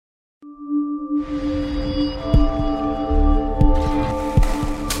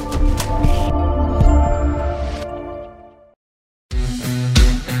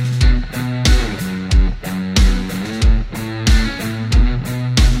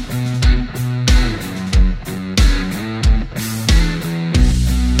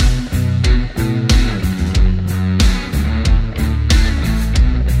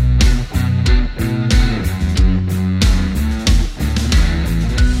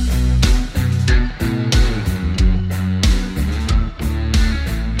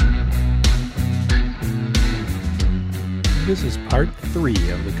This is part 3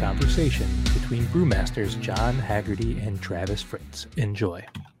 of the conversation between brewmasters John Haggerty and Travis Fritz. Enjoy.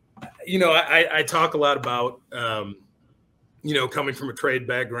 You know, I talk a lot about, you know, coming from a trade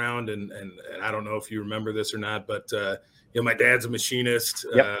background, and I don't know if you remember this or not, but, you know, my dad's a machinist.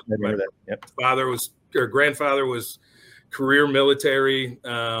 Yep, I remember that. Yep. Grandfather was career military.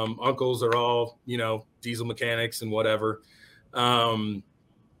 Uncles are all, you know, diesel mechanics and whatever.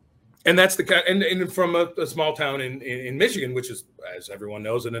 And that's the kind, and from a small town in Michigan, which is, as everyone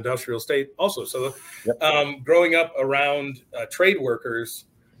knows, an industrial state also. So growing up around trade workers,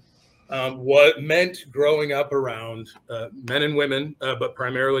 what meant growing up around men and women, but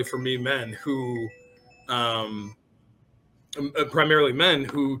primarily for me, men who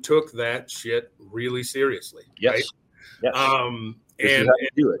took that shit really seriously. Yes. Right? Yes. And this is how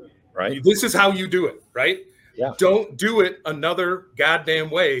you do it, right? This is how you do it, right? Yeah. Don't do it another goddamn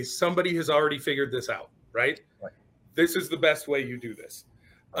way. Somebody has already figured this out, right? This is the best way you do this.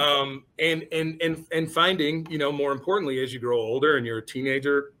 And finding, you know, more importantly, as you grow older and you're a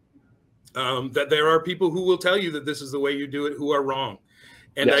teenager, that there are people who will tell you that this is the way you do it, who are wrong,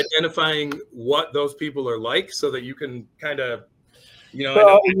 and identifying what those people are like so that you can kind of, you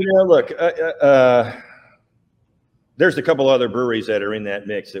know, look, there's a couple other breweries that are in that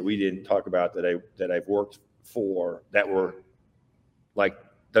mix that we didn't talk about that I've worked for that were like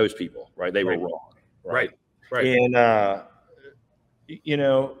those people, right? They were wrong. Right. And, you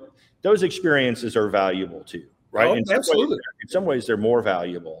know, those experiences are valuable too, right? Oh, absolutely. In some ways they're more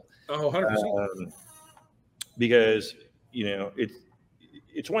valuable. Oh, 100%. Because, you know,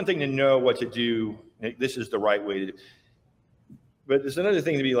 it's one thing to know what to do. This is the right way to do. But there's another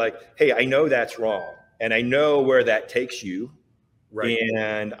thing to be like, hey, I know that's wrong. And I know where that takes you. Right.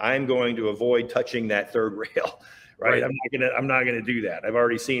 And I'm going to avoid touching that third rail. Right. I'm not gonna do that. I've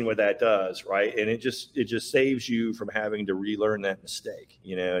already seen what that does. Right. And it just saves you from having to relearn that mistake.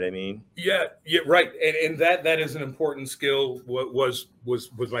 You know what I mean? Yeah. Right. And that is an important skill. What was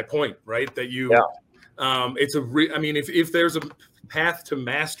my point, right? That you, it's I mean, if there's a path to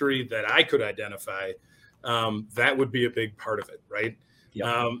mastery that I could identify, that would be a big part of it. Right.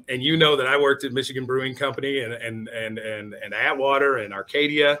 Yeah. And you know that I worked at Michigan Brewing Company and Atwater and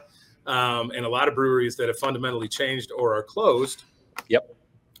Arcadia, and a lot of breweries that have fundamentally changed or are closed. Yep.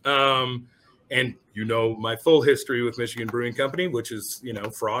 And you know my full history with Michigan Brewing Company, which is, you know,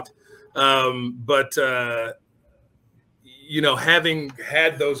 fraught. But you know, having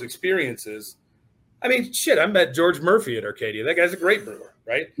had those experiences, I mean, shit, I met George Murphy at Arcadia. That guy's a great brewer,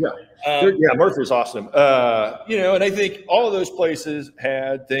 right? Yeah. Murphy's awesome. You know, and I think all of those places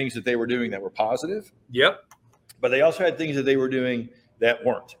had things that they were doing that were positive. Yep. But they also had things that they were doing that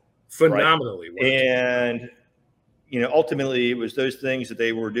weren't. Phenomenally. Right? And, you know, ultimately it was those things that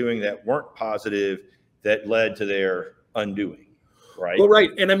they were doing that weren't positive that led to their undoing. Right. Well,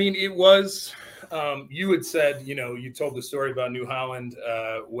 right. And I mean, it was, you had said, you know, you told the story about New Holland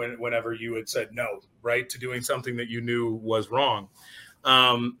whenever you had said no, right, to doing something that you knew was wrong.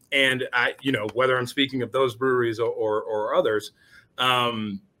 And I, you know, whether I'm speaking of those breweries or others,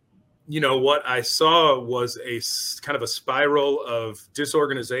 you know, what I saw was a kind of a spiral of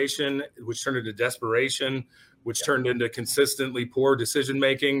disorganization, which turned into desperation, which turned into consistently poor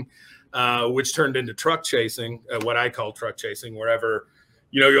decision-making, which turned into truck chasing, what I call truck chasing, wherever,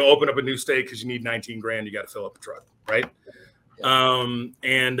 you know, you'll open up a new state because you need 19 grand, you got to fill up a truck, right?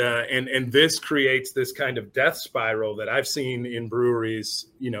 And this creates this kind of death spiral that I've seen in breweries,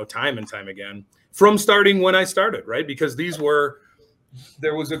 you know, time and time again, from starting when I started, right? Because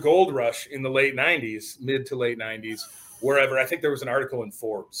there was a gold rush in the late 90s, mid to late 90s, wherever. I think there was an article in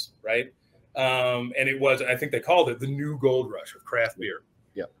Forbes, right? And it was, I think they called it the new gold rush of craft beer.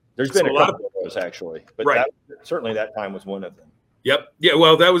 Yeah. There's been a couple of those actually, but certainly that time was one of them. Yep. Yeah.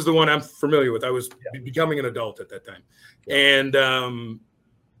 Well, that was the one I'm familiar with. I was becoming an adult at that time. And,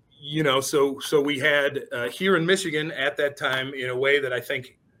 you know, so we had here in Michigan at that time, in a way that I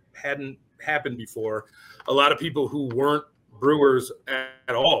think hadn't happened before, a lot of people who weren't brewers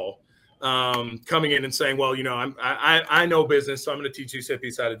at all coming in and saying, well, I know business, so I'm going to teach you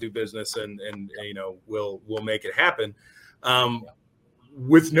hippies how to do business, and we'll make it happen.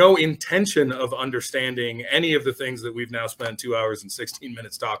 With no intention of understanding any of the things that we've now spent 2 hours and 16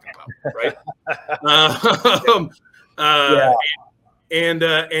 minutes talking about, right?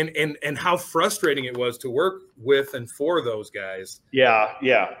 And how frustrating it was to work with and for those guys. Yeah.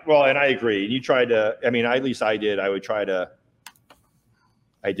 Well, and I agree. You tried to, at least I did. I would try to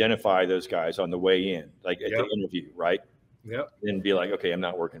identify those guys on the way in, like at the interview, right? Yep. And be like, okay, I'm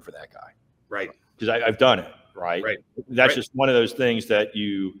not working for that guy. Right. Because I've done it. Right. That's just one of those things that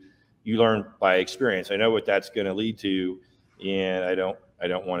you learn by experience. I know what that's going to lead to, and I don't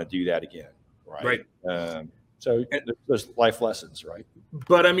want to do that again. Right. So there's life lessons, right?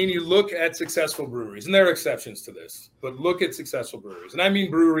 But you look at successful breweries, and there are exceptions to this, but look at successful breweries. And I mean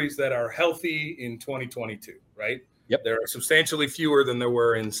breweries that are healthy in 2022, right? Yep. There are substantially fewer than there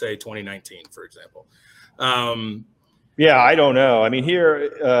were in, say, 2019, for example. Yeah, I don't know. Here,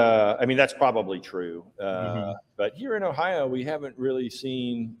 that's probably true. But here in Ohio, we haven't really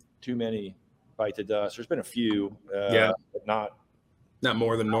seen too many bite the dust. There's been a few, but not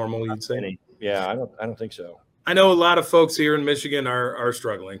more than normal, you'd say. Many. Yeah, I don't think so. I know a lot of folks here in Michigan are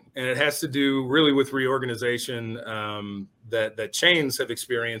struggling, and it has to do really with reorganization that chains have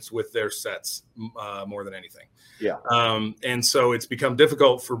experienced with their sets more than anything. Yeah. And so it's become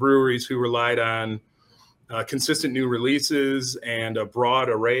difficult for breweries who relied on consistent new releases and a broad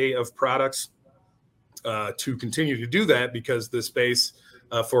array of products to continue to do that, because the space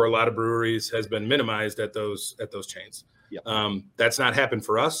for a lot of breweries has been minimized at those chains. Yep. That's not happened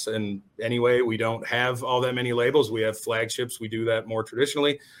for us. And anyway, we don't have all that many labels. We have flagships. We do that more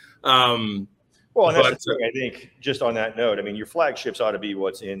traditionally. Well, and that's the thing, I think, just on that note, your flagships ought to be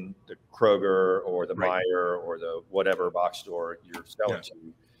what's in the Kroger or the Meijer or the whatever box store you're selling to.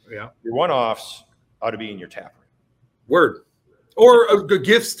 Yeah. Your one-offs ought to be in your tap room. Word. Or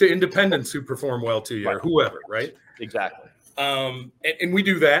gifts to independents who perform well to you, or whoever, right? Exactly. And we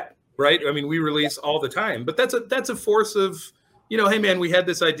do that, right? We release all the time, but that's a force of, hey man, we had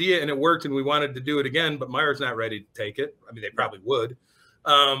this idea and it worked and we wanted to do it again, but Meijer's not ready to take it. They probably would,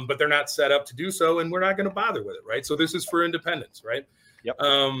 but they're not set up to do so, and we're not going to bother with it, right? So this is for independents, right? Yep.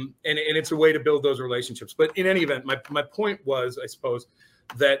 And it's a way to build those relationships. But in any event, my point was, I suppose,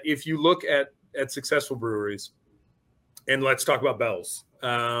 that if you look at successful breweries, and let's talk about Bell's.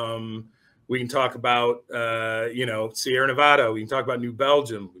 We can talk about, Sierra Nevada. We can talk about New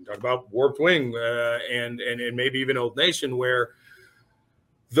Belgium. We can talk about Warped Wing and maybe even Old Nation, where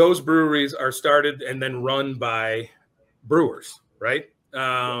those breweries are started and then run by brewers, right?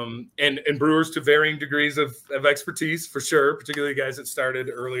 And brewers to varying degrees of expertise, for sure, particularly guys that started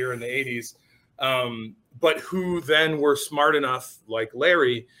earlier in the 80s, but who then were smart enough, like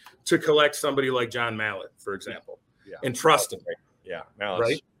Larry, to collect somebody like John Mallett, for example, and trust him. Yeah, Mallett's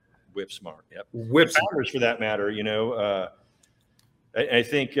right? whip smart. Yep. Whip smart, for that matter. I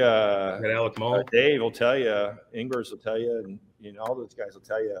think Alec Mull, Dave will tell you, Ingers will tell you, and all those guys will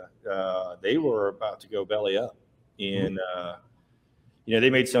tell you they were about to go belly up, and they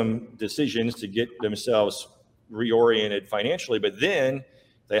made some decisions to get themselves reoriented financially, but then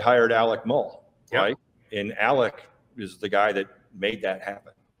they hired Alec Mull, right? And Alec is the guy that made that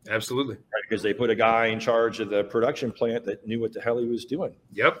happen. Absolutely. Right, because they put a guy in charge of the production plant that knew what the hell he was doing.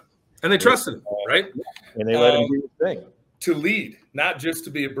 Yep. And they trusted him, right? And they let him do his thing. To lead, not just to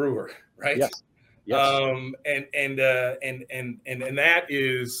be a brewer, right? Yes. And that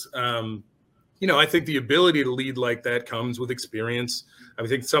is, I think the ability to lead like that comes with experience. I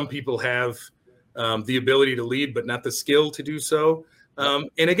think some people have the ability to lead, but not the skill to do so.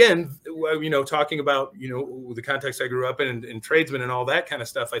 And again, talking about, the context I grew up in and tradesmen and all that kind of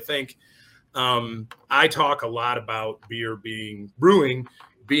stuff, I think I talk a lot about brewing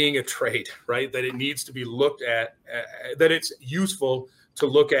being a trade, right? That it needs to be looked at, that it's useful to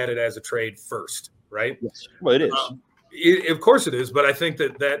look at it as a trade first, right? Yes. Well, it is. Of course it is. But I think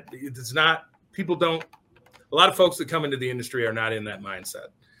that it's not, a lot of folks that come into the industry are not in that mindset.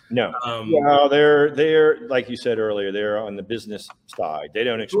 No, they're like you said earlier, they're on the business side. They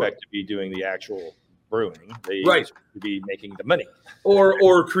don't expect to be doing the actual brewing. They expect to be making the money,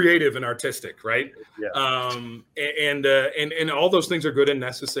 or creative and artistic, right? Yeah. And all those things are good and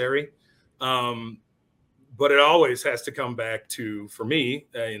necessary, but it always has to come back to, for me,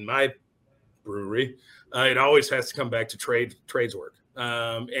 in my brewery, it always has to come back to trades work.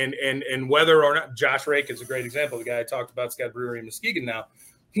 And whether or not, Josh Rake is a great example. The guy I talked about has got a brewery in Muskegon now.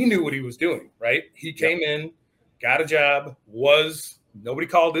 He knew what he was doing, right? He came in, got a job, nobody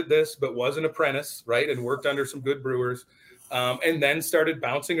called it this, but was an apprentice, right? And worked under some good brewers. and then started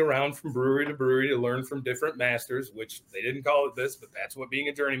bouncing around from brewery to brewery to learn from different masters, which they didn't call it this, but that's what being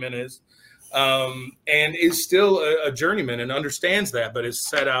a journeyman is. And is still a journeyman and understands that, but is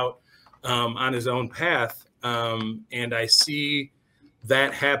set out on his own path. And I see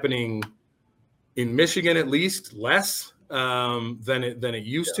that happening in Michigan, at least less than it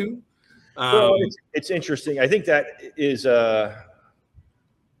used to. Well, it's interesting. I think that is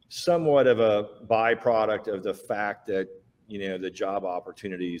somewhat of a byproduct of the fact that, the job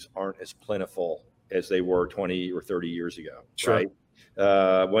opportunities aren't as plentiful as they were 20 or 30 years ago. Sure.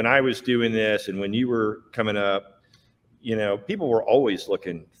 Right. When I was doing this and when you were coming up, people were always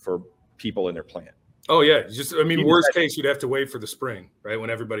looking for people in their plant. Oh yeah. Worst case, you'd have to wait for the spring, right? When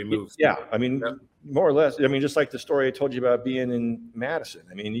everybody moves. Yeah. More or less. Just like the story I told you about being in Madison.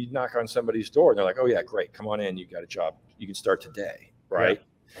 You knock on somebody's door and they're like, oh yeah, great. Come on in. You got a job. You can start today. Right. Yeah.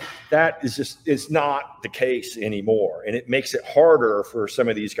 That is it's not the case anymore. And it makes it harder for some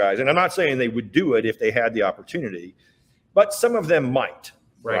of these guys. And I'm not saying they would do it if they had the opportunity, but some of them might.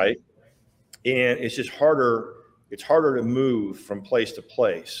 Right. And it's just harder. It's harder to move from place to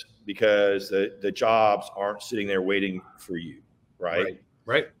place because the jobs aren't sitting there waiting for you. Right.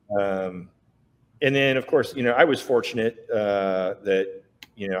 And then, of course, I was fortunate that,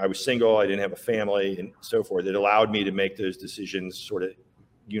 I was single. I didn't have a family and so forth. It allowed me to make those decisions sort of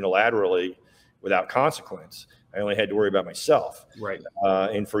unilaterally without consequence. I only had to worry about myself. Right.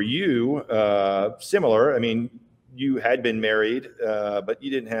 And for you, similar. You had been married, but you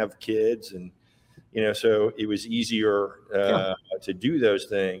didn't have kids. And, so it was easier to do those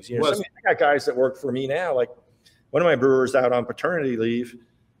things. I got guys that work for me now. Like one of my brewers out on paternity leave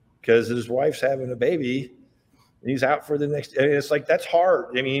because his wife's having a baby and he's out for the next. It's like, that's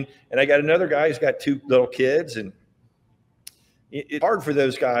hard. And I got another guy who's got 2 little kids, and it's hard for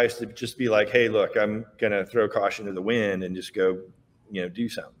those guys to just be like, hey, look, I'm going to throw caution to the wind and just go, do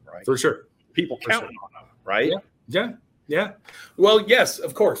something. Right. For sure. People count on them. Right. Yeah. Well, yes,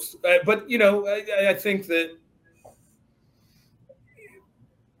 of course. But, I think that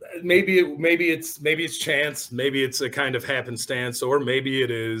maybe it's chance, maybe it's a kind of happenstance, or maybe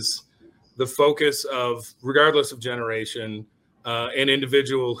it is the focus of, regardless of generation, an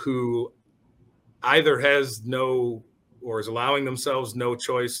individual who either has no, or is allowing themselves no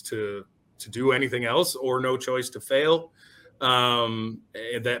choice to do anything else, or no choice to fail.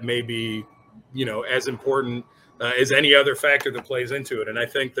 That may be, as important as any other factor that plays into it. And I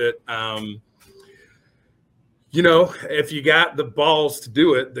think that, if you got the balls to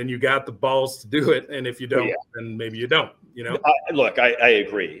do it, then you got the balls to do it. And if you don't, then maybe you don't, Look, I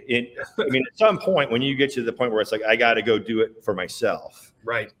agree. At some point when you get to the point where it's like, I got to go do it for myself.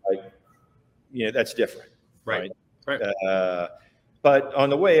 Right. That's different. Right. But on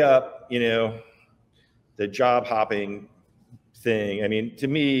the way up, the job hopping thing, to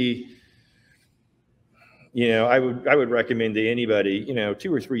me, I would recommend to anybody,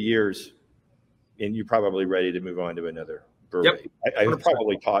 2 or 3 years and you're probably ready to move on to another brewery. Yep. I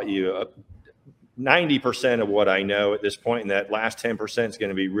probably taught you 90% of what I know at this point, and that last 10% is going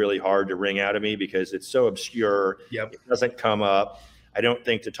to be really hard to wring out of me because it's so obscure. Yep. It doesn't come up. I don't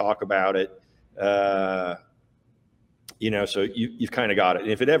think to talk about it. So you've kind of got it.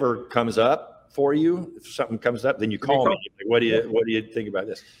 And if it ever comes up for you, if something comes up, then you call me. Like, what do you think about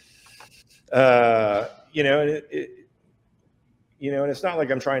this? And it's not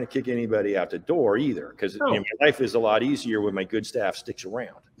like I'm trying to kick anybody out the door either, because my life is a lot easier when my good staff sticks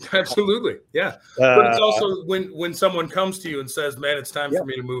around. Absolutely. Yeah. But it's also when someone comes to you and says, man, it's time for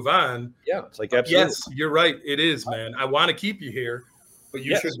me to move on. Yeah. It's like, absolutely. Yes, you're right. It is, man. I want to keep you here, but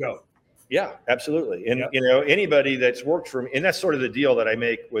you should go. Yeah, absolutely. And, anybody that's worked for me, and that's sort of the deal that I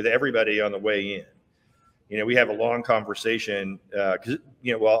make with everybody on the way in. We have a long conversation because,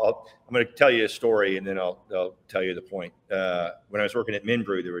 I'm going to tell you a story and then I'll tell you the point. When I was working at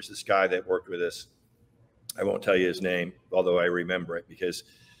Minbrew, there was this guy that worked with us. I won't tell you his name, although I remember it, because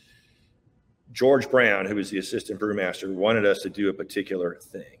George Brown, who was the assistant brewmaster, wanted us to do a particular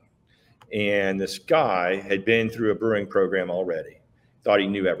thing. And this guy had been through a brewing program already, thought he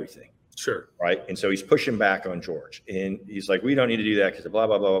knew everything. Sure. Right. And so he's pushing back on George, and he's like, we don't need to do that because blah,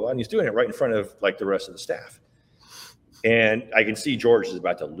 blah, blah, blah, blah. And he's doing it right in front of like the rest of the staff. And I can see George is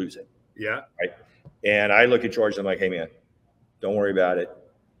about to lose it. Yeah. Right. And I look at George and I'm like, hey, man, don't worry about it.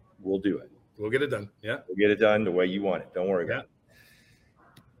 We'll do it. We'll get it done. Yeah. We'll get it done the way you want it. Don't worry about it.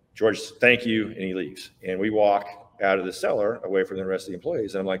 George, thank you. And he leaves. And we walk out of the cellar away from the rest of the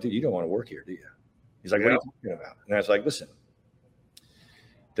employees. And I'm like, dude, you don't want to work here, do you? He's like, what are you talking about? And I was like, listen,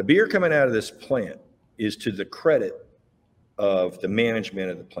 the beer coming out of this plant is to the credit of the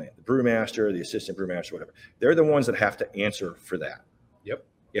management of the plant, the brewmaster, the assistant brewmaster, whatever. They're the ones that have to answer for that. Yep.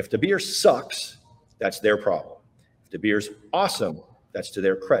 If the beer sucks, that's their problem. If the beer's awesome, that's to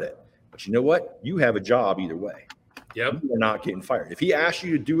their credit. But you know what? You have a job either way. Yep. You're not getting fired. If he asks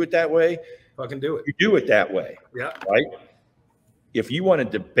you to do it that way, fucking do it. You do it that way. Yeah. Right? If you want to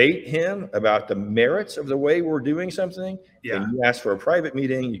debate him about the merits of the way we're doing something, then you ask for a private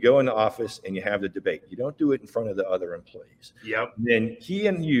meeting, you go in the office and you have the debate. You don't do it in front of the other employees. Yep. Then he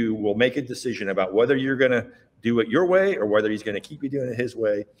and you will make a decision about whether you're going to do it your way or whether he's going to keep you doing it his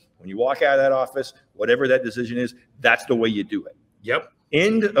way. When you walk out of that office, whatever that decision is, that's the way you do it. Yep.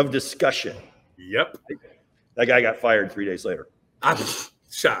 End of discussion. Yep. That guy got fired 3 days later. I'm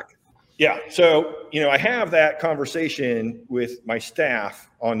shocked. Yeah. So, I have that conversation with my staff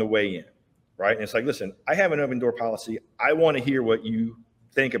on the way in, right? And it's like, listen, I have an open door policy. I want to hear what you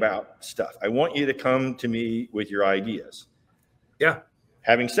think about stuff. I want you to come to me with your ideas. Yeah.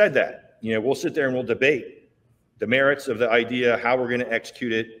 Having said that, we'll sit there and we'll debate the merits of the idea, how we're going to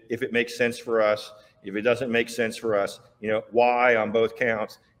execute it, if it makes sense for us, if it doesn't make sense for us, why on both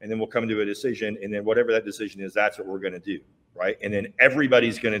counts, and then we'll come to a decision. And then whatever that decision is, that's what we're going to do. Right. And then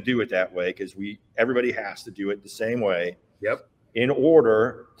everybody's going to do it that way because everybody has to do it the same way. Yep. In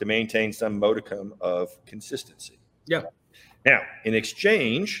order to maintain some modicum of consistency. Yeah. Now, in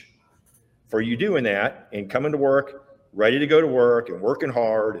exchange for you doing that and coming to work, ready to go to work and working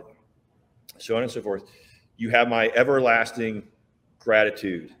hard, and so on and so forth, you have my everlasting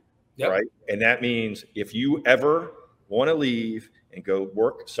gratitude. Yep. Right. And that means if you ever want to leave and go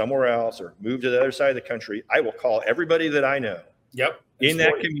work somewhere else or move to the other side of the country, I will call everybody that I know in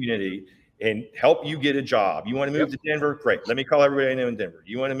that community and help you get a job. You want to move to Denver? Great. Let me call everybody I know in Denver.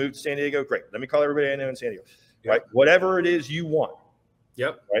 You want to move to San Diego? Great. Let me call everybody I know in San Diego. Right? Whatever it is you want.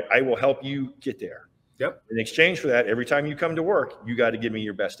 Yep. Right? I will help you get there. Yep. In exchange for that, every time you come to work, you got to give me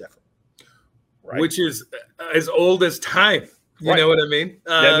your best effort. Right? Which is as old as time. You know what I mean?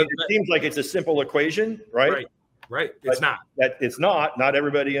 It seems like it's a simple equation, right? Right. It's not. It's not. Not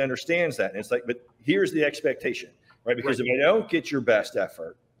everybody understands that. And it's like, but here's the expectation, right? Because if I don't get your best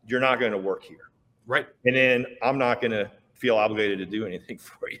effort, you're not going to work here. Right. And then I'm not going to feel obligated to do anything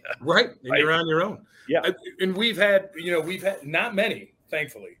for you. Right. And you're on your own. Yeah. And we've had not many,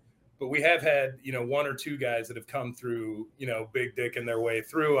 thankfully, but we have had, one or two guys that have come through, big dick in their way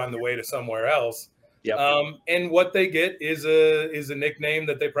through on the way to somewhere else. Yeah. And what they get is a nickname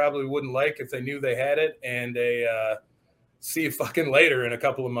that they probably wouldn't like if they knew they had it, and see you fucking later in a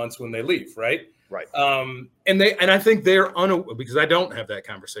couple of months when they leave, right? Right. And I think they're unaware, because I don't have that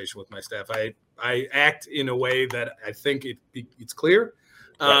conversation with my staff. I act in a way that I think it's clear,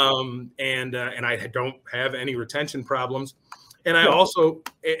 and I don't have any retention problems, and I also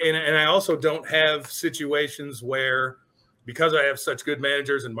don't have situations where, because I have such good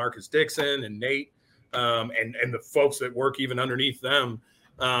managers and Marcus Dixon and Nate. And the folks that work even underneath them,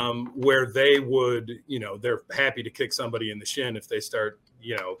 where they would, they're happy to kick somebody in the shin if they start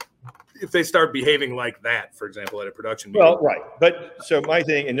behaving like that, for example, at a production meeting. Well, right. But so my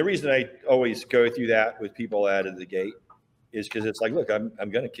thing, and the reason I always go through that with people out of the gate is because it's like, look, I'm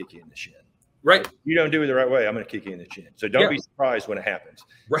going to kick you in the shin. Right. If you don't do it the right way, I'm going to kick you in the chin. So don't be surprised when it happens.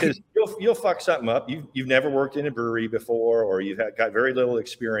 Right. Because you'll fuck something up. You've never worked in a brewery before, or you've got very little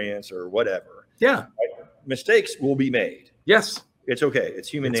experience or whatever. Yeah. Right? Mistakes will be made. Yes. It's okay. It's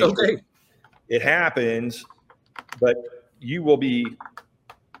human nature. Okay. It happens, but you will be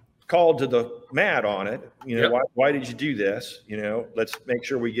called to the mat on it. Why did you do this? Let's make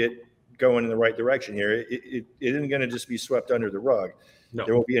sure we get going in the right direction here. It isn't going to just be swept under the rug. No.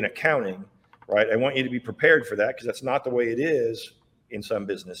 There will be an accounting, right? I want you to be prepared for that, because that's not the way it is in some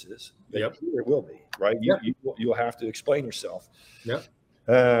businesses. Yep. It will be, right? You'll have to explain yourself. Yep.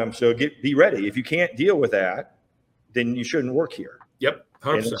 So be ready. If you can't deal with that, then you shouldn't work here. Yep.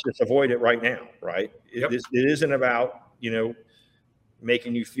 100%. And let's just avoid it right now, right? Yep. It isn't about,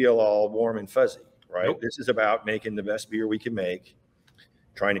 making you feel all warm and fuzzy, right? Nope. This is about making the best beer we can make,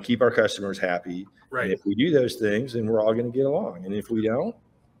 trying to keep our customers happy. Right. And if we do those things, then we're all going to get along. And if we don't,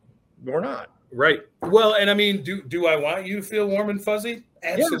 we're not. Right. Well, and I mean, do I want you to feel warm and fuzzy?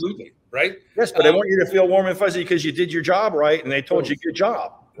 Absolutely. Yes. Right. Yes, but I want you to feel warm and fuzzy because you did your job right and they told you good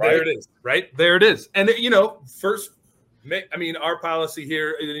job. Right. There it is. Right. There it is. And first, our policy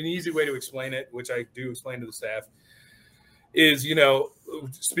here, an easy way to explain it, which I do explain to the staff, is,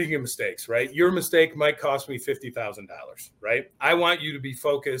 speaking of mistakes, right? Your mistake might cost me $50,000, right? I want you to be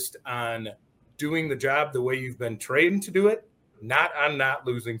focused on doing the job the way you've been trained to do it, not on not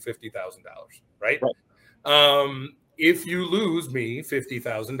losing $50,000, right? If you lose me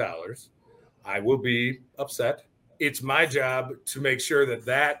 $50,000, I will be upset it's my job to make sure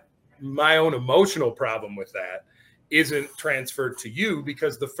that my own emotional problem with that isn't transferred to you,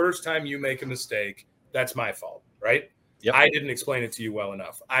 because the first time you make a mistake, that's my fault, right? Yep. I didn't explain it to you well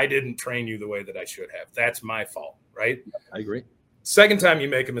enough. I didn't train you the way that I should have. That's my fault, right? I agree. Second time you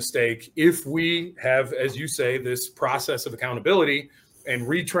make a mistake, if we have, as you say, this process of accountability and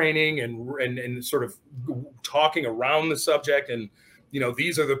retraining and sort of talking around the subject, and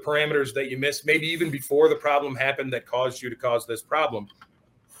these are the parameters that you missed, maybe even before the problem happened that caused you to cause this problem.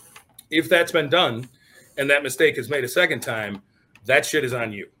 If that's been done and that mistake is made a second time, that shit is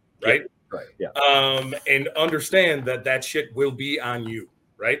on you, right? Yeah. Right. Yeah. And understand that shit will be on you,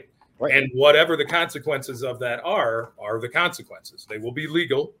 right? Right. And whatever the consequences of that are the consequences. They will be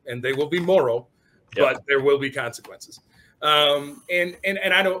legal and they will be moral, but there will be consequences. And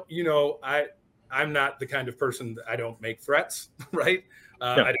I don't, I'm not the kind of person that I don't make threats, right?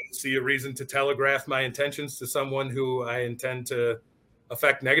 I don't see a reason to telegraph my intentions to someone who I intend to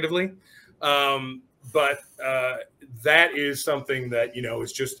affect negatively. But that is something that,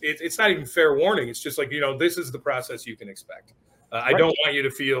 is just, it's not even fair warning. It's just like, this is the process you can expect. I don't want you to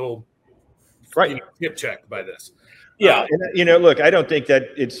feel hip checked by this. Yeah. And, look, I don't think that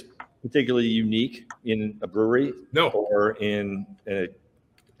it's particularly unique in a brewery or in an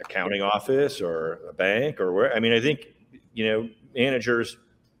accounting office or a bank or where. I mean, I think, managers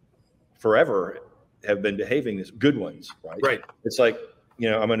forever have been behaving this, good ones, right? Right. It's like,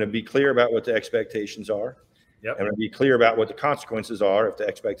 I'm going to be clear about what the expectations are. Yep. I'm going to be clear about what the consequences are if the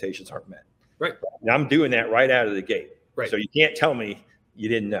expectations aren't met. Right. And I'm doing that right out of the gate. Right. So you can't tell me you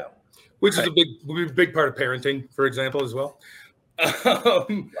didn't know. Which is a big part of parenting, for example, as well.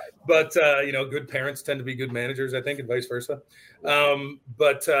 But good parents tend to be good managers, I think, and vice versa.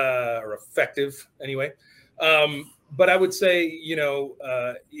 Or effective anyway. But I would say,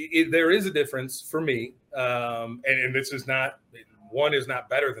 there is a difference for me. And this is not, one is not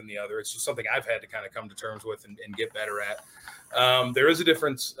better than the other. It's just something I've had to kind of come to terms with and get better at. There is a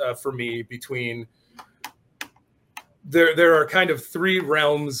difference for me between there are kind of three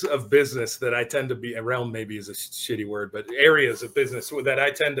realms of business that I tend to be, a realm maybe is a shitty word, but areas of business that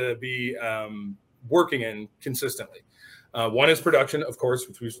I tend to be working in consistently. One is production, of course,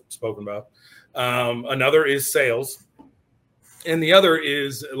 which we've spoken about. Another is sales. And the other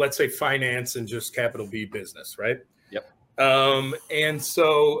is, let's say, finance and just capital B business, right? Yep. And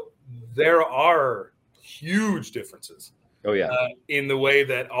so there are huge differences. Oh, yeah. In the way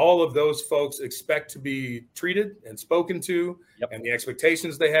that all of those folks expect to be treated and spoken to, and the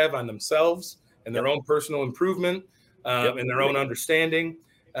expectations they have on themselves and their own personal improvement and their own understanding.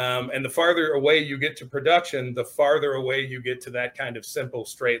 And the farther away you get to production, the farther away you get to that kind of simple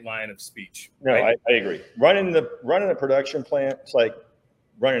straight line of speech. No, right? I agree. Running a production plant, it's like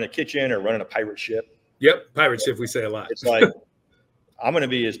running a kitchen or running a pirate ship. Yep, pirate ship, we say a lot. It's like, I'm going to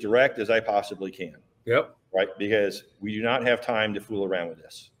be as direct as I possibly can. Yep. Right, because we do not have time to fool around with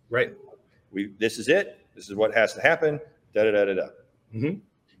this. Right. This is it. This is what has to happen. Da da da da da. Mm-hmm.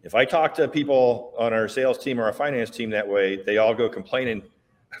 If I talk to people on our sales team or our finance team that way, they all go complaining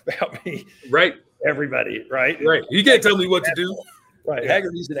about me. Right. Everybody. Right. Right. You can't tell me what to do. Right. Yeah.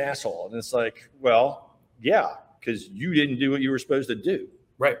 Haggerty's an asshole, and it's like, well, yeah, because you didn't do what you were supposed to do.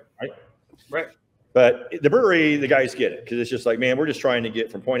 Right. Right. Right. But the brewery, the guys get it, because it's just like, man, we're just trying to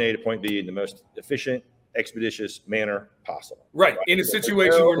get from point A to point B in the most efficient, expeditious manner possible. Right. In a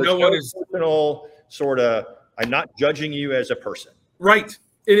situation where no one is sort of, I'm not judging you as a person. Right.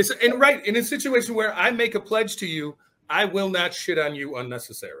 In a situation where I make a pledge to you, I will not shit on you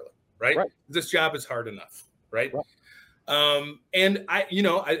unnecessarily. Right. This job is hard enough. Right. And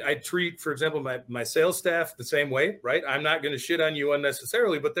I treat, for example, my sales staff the same way. Right. I'm not going to shit on you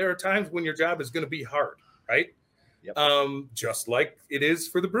unnecessarily, but there are times when your job is going to be hard. Right. Yep. Just like it is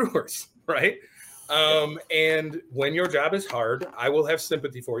for the brewers. Right. And when your job is hard, I will have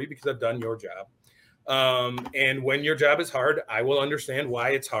sympathy for you because I've done your job. And when your job is hard, I will understand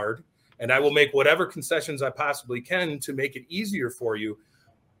why it's hard. And I will make whatever concessions I possibly can to make it easier for you.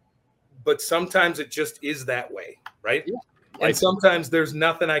 But sometimes it just is that way, right? Yeah. And sometimes there's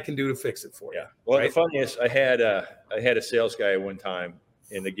nothing I can do to fix it for you. Well, right? The funniest, I had a sales guy one time,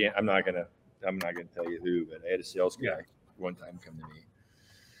 and again, I'm not gonna tell you who, but I had a sales guy one time come to me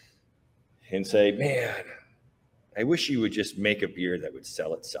and say, man, I wish you would just make a beer that would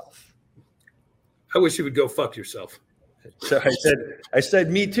sell itself. I wish you would go fuck yourself. So I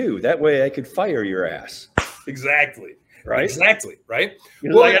said, me too. That way I could fire your ass. Exactly. Right. Exactly. Right.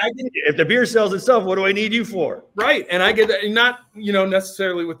 Well, like, if the beer sells itself, what do I need you for? Right. And I get that, not,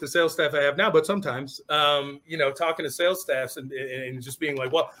 necessarily with the sales staff I have now, but sometimes, talking to sales staffs and just being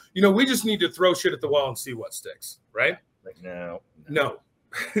like, well, we just need to throw shit at the wall and see what sticks. Right. Like, no,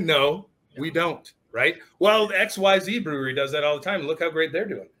 we don't. Right. Well, XYZ Brewery does that all the time. Look how great they're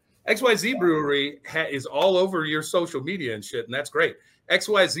doing. XYZ Brewery is all over your social media and shit. And that's great.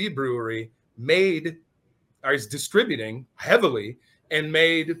 XYZ Brewery is distributing heavily and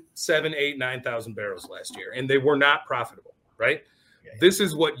made 7,000, 8,000, 9,000 barrels last year. And they were not profitable, right? Yeah. This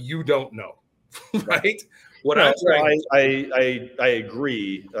is what you don't know, right? I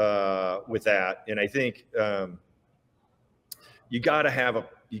agree with that. And I think you got to have a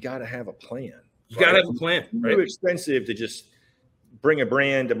plan. You got to have a plan. It's too expensive to just bring a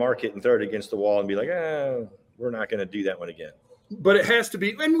brand to market and throw it against the wall and be like, we're not going to do that one again. But it has to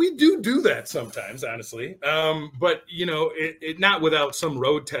be, and we do that sometimes, honestly. But it not without some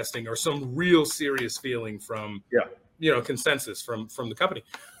road testing or some real serious feeling from, consensus from the company.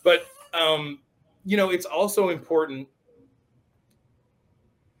 But it's also important.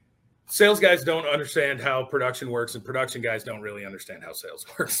 Sales guys don't understand how production works, and production guys don't really understand how sales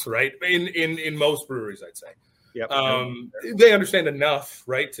works, right? In most breweries, I'd say. Yep. They understand enough,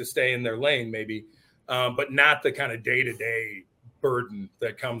 right, to stay in their lane, maybe, but not the kind of day-to-day burden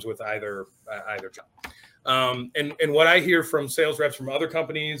that comes with either job. And what I hear from sales reps from other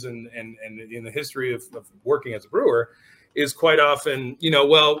companies and in the history of working as a brewer is quite often,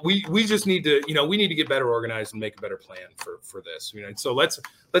 we just need to, we need to get better organized and make a better plan for this. So let's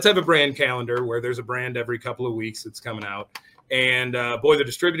have a brand calendar where there's a brand every couple of weeks that's coming out. And boy, the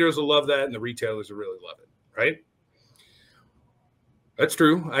distributors will love that and the retailers will really love it, right? That's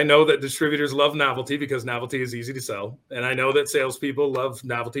true. I know that distributors love novelty because novelty is easy to sell. And I know that salespeople love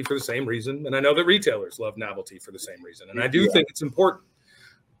novelty for the same reason. And I know that retailers love novelty for the same reason. And I do think it's important.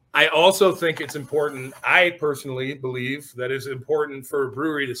 I also think it's important. I personally believe that it's important for a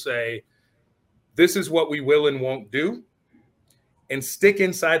brewery to say, this is what we will and won't do, and stick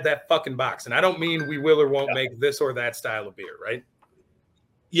inside that fucking box. And I don't mean we will or won't make this or that style of beer, right?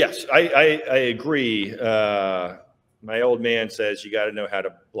 Yes, I agree. My old man says you got to know how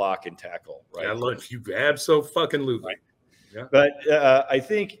to block and tackle, right? Yeah, look, you abso-fucking-lutely. Right. Yeah. But I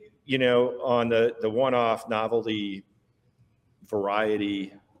think, on the one-off novelty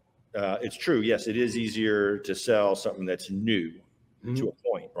variety, it's true. Yes, it is easier to sell something that's new to a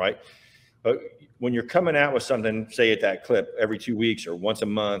point, right? But when you're coming out with something, say at that clip every 2 weeks or once a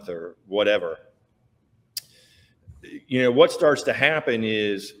month or whatever, what starts to happen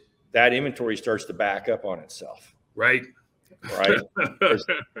is that inventory starts to back up on itself. Right.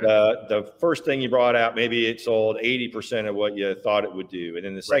 The first thing you brought out, maybe it sold 80% of what you thought it would do. And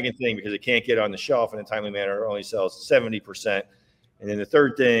then the second thing, because it can't get on the shelf in a timely manner, it only sells 70%. And then the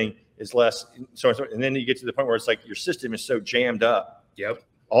third thing is less. And then you get to the point where it's like your system is so jammed up. Yep.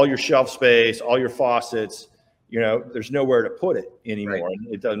 All your shelf space, all your faucets, there's nowhere to put it anymore. Right.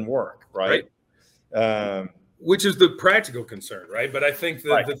 And it doesn't work. Right. Which is the practical concern, right? But I think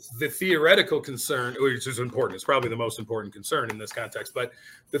the theoretical concern, which is important, it's probably the most important concern in this context, but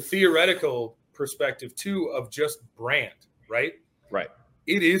the theoretical perspective too of just brand, right? Right.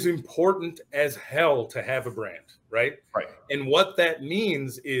 It is important as hell to have a brand, right? Right. And what that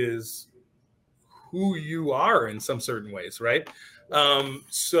means is who you are in some certain ways, right?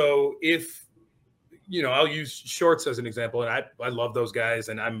 So if, I'll use Shorts as an example, and I love those guys,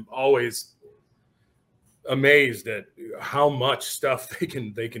 and I'm always amazed at how much stuff they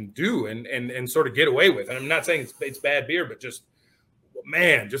can do and sort of get away with. And I'm not saying it's bad beer, but just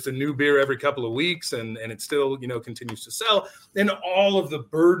a new beer every couple of weeks and it still continues to sell. And all of the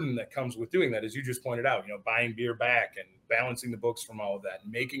burden that comes with doing that, as you just pointed out, buying beer back and balancing the books from all of that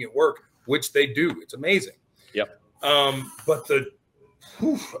and making it work, which they do. It's amazing. Yep. But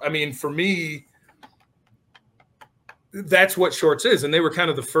for me, that's what Shorts is. And they were kind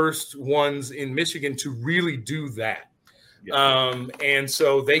of the first ones in Michigan to really do that. Yeah. And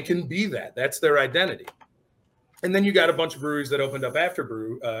so they can be that. That's their identity. And then you got a bunch of breweries that opened up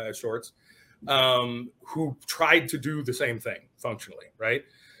after Shorts who tried to do the same thing functionally, right?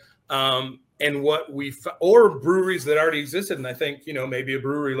 And or breweries that already existed. And I think, maybe a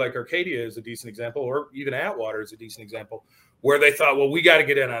brewery like Arcadia is a decent example, or even Atwater is a decent example, where they thought, well, we got to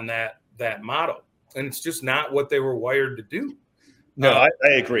get in on that model. And it's just not what they were wired to do. No, I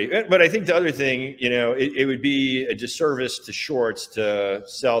agree. But I think the other thing, it would be a disservice to Shorts to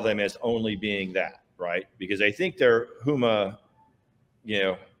sell them as only being that, right? Because I think their Huma,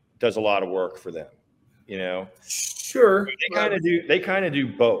 does a lot of work for them, Sure. They kind of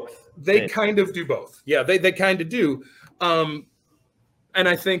do both. They kind of do both. Yeah, they kind of do. And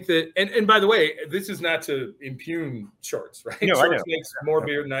I think that, and by the way, this is not to impugn Shorts, right? No, Shorts makes more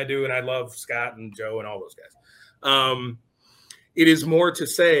beer than I do, and I love Scott and Joe and all those guys. It is more to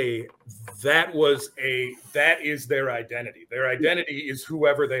say that is their identity. Their identity is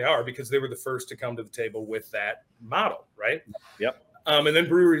whoever they are because they were the first to come to the table with that model, right? Yep. And then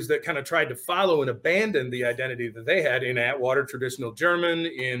breweries that kind of tried to follow and abandon the identity that they had in Atwater traditional German,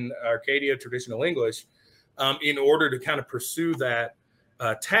 in Arcadia traditional English, in order to kind of pursue that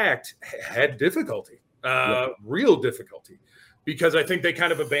tact, had difficulty, real difficulty. Because I think they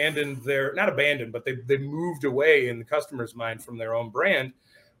kind of but they moved away in the customer's mind from their own brand,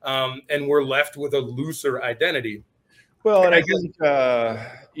 and were left with a looser identity. Well, and I think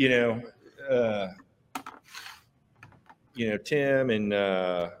Tim and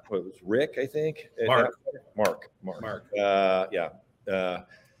what was Rick? I think Mark.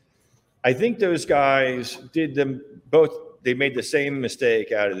 I think those guys did them both. They made the same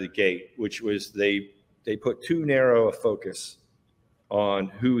mistake out of the gate, which was they put too narrow a focus on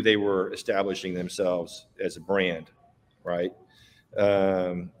who they were establishing themselves as a brand, right?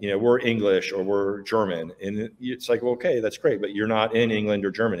 We're English or we're German, and it's like, well, okay, that's great, but you're not in England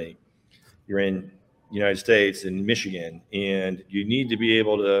or Germany. You're in the United States and Michigan, and you need to be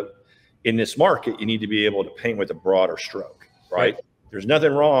able to, in this market, you need to be able to paint with a broader stroke, right? There's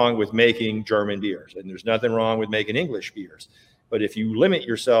nothing wrong with making German beers, and there's nothing wrong with making English beers. But if you limit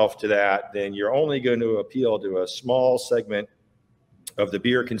yourself to that, then you're only going to appeal to a small segment of the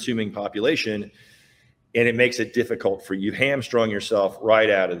beer consuming population, and it makes it difficult for you. Hamstrung yourself right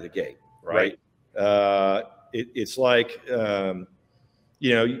out of the gate, right? It's like,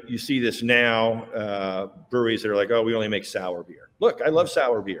 you see this now, breweries that are like, oh, we only make sour beer. Look, I love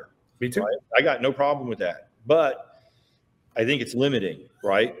sour beer. Me too. Right? I got no problem with that. But I think it's limiting,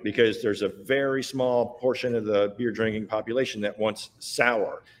 right? Because there's a very small portion of the beer drinking population that wants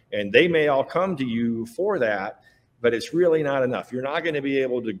sour, and they may all come to you for that, but it's really not enough. You're not going to be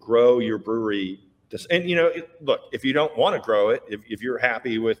able to grow your brewery. And, look, if you don't want to grow it, if you're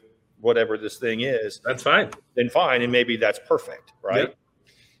happy with whatever this thing is, that's fine. Then fine. And maybe that's perfect, right? Yep.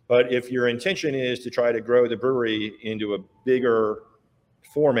 But if your intention is to try to grow the brewery into a bigger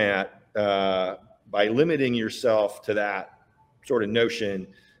format, by limiting yourself to that sort of notion,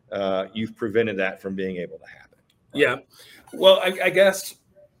 you've prevented that from being able to happen. Right? Yeah. Well, I guess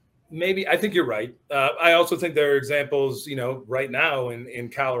maybe I think you're right. I also think there are examples, right now in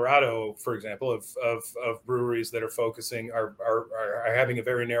Colorado, for example, of breweries that are focusing are having a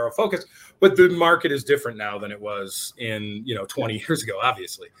very narrow focus, but the market is different now than it was in 20 years ago,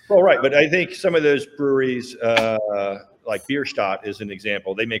 obviously. Well, right, but I think some of those breweries, like Bierstadt is an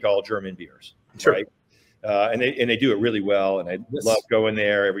example. They make all German beers, sure. Right? And they do it really well, and I love going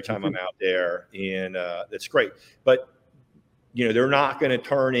there every time I'm out there, and that's great. But they're not going to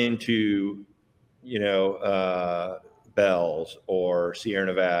turn into, Bell's or Sierra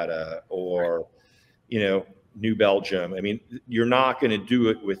Nevada or, New Belgium. I mean, you're not going to do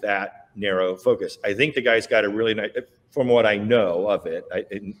it with that narrow focus. I think the guy's got a really nice, from what I know of it,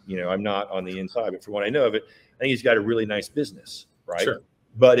 I'm not on the inside, but from what I know of it, I think he's got a really nice business, right? Sure.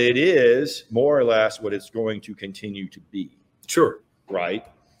 But it is more or less what it's going to continue to be. Sure. Right.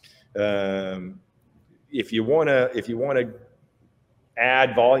 If you want to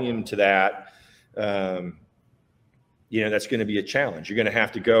add volume to that, that's going to be a challenge. You're going to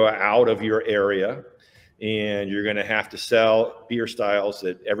have to go out of your area, and you're going to have to sell beer styles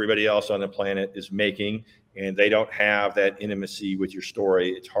that everybody else on the planet is making, and they don't have that intimacy with your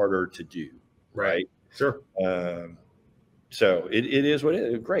story. It's harder to do. Right. Sure. So it is what it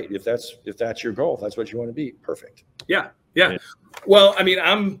is. Great. If that's your goal, if that's what you want to be, perfect. Yeah. Well, I mean,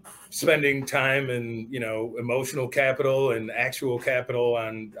 I'm spending time and emotional capital and actual capital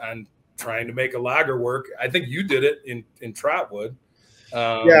on trying to make a lager work. I think you did it in Trotwood.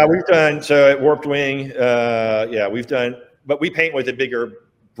 We've done so at Warped Wing. We've done, but we paint with a bigger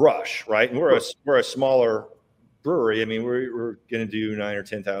brush, right? And we're a smaller brewery. I mean, we're going to do 9,000 or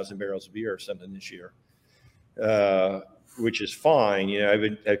 10,000 barrels of beer or something this year, which is fine.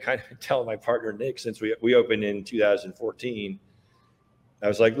 I've kind of telling my partner Nick since we opened in 2014. I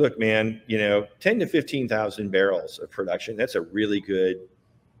was like, look, man, 10 to 15,000 barrels of production. That's a really good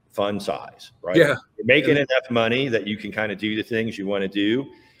fun size, right? Yeah. You're making enough money that you can kind of do the things you want to do,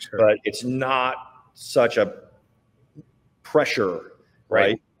 sure. But it's not such a pressure,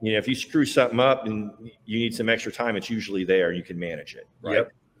 right? If you screw something up and you need some extra time, it's usually there and you can manage it, right?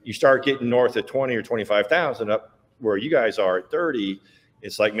 Yep. You start getting north of 20 or 25,000 up where you guys are at 30,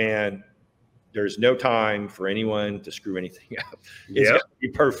 it's like, man, there's no time for anyone to screw anything up. It's got to be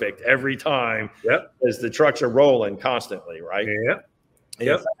perfect every time as the trucks are rolling constantly, right?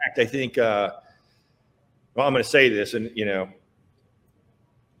 In fact, I think, well, I'm going to say this, and I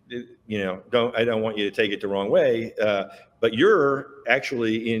don't want you to take it the wrong way, but you're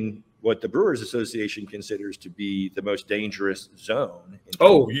actually in what the Brewers Association considers to be the most dangerous zone.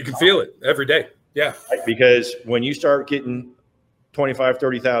 Oh, you can feel it every day. Yeah. Because when you start getting 25,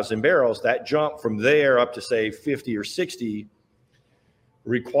 30,000 barrels, that jump from there up to say 50 or 60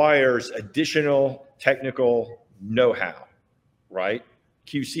 requires additional technical know-how, right?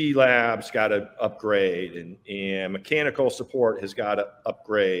 QC labs got to upgrade, and mechanical support has got to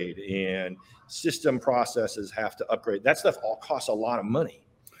upgrade, and system processes have to upgrade. That stuff all costs a lot of money,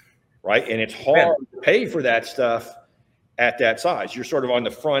 right? And it's hard to pay for that stuff at that size. You're sort of on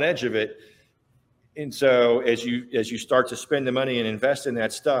the front edge of it. And so as you start to spend the money and invest in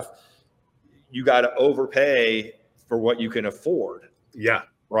that stuff, you got to overpay for what you can afford. Yeah.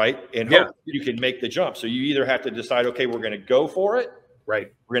 Right. And hope you can make the jump. So you either have to decide, okay, we're going to go for it.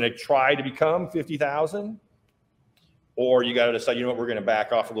 Right. We're going to try to become 50,000, or you got to decide, you know what, we're going to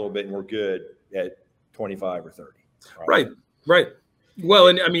back off a little bit and we're good at 25 or 30. Right. Right. Well,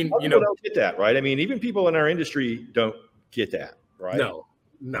 and I mean, don't get that, right? I mean, even people in our industry don't get that, right?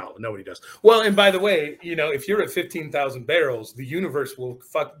 No, nobody does. Well, and by the way, if you're at 15,000 barrels, the universe will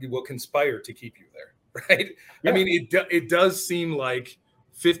conspire to keep you there, right? Yeah. I mean, it does seem like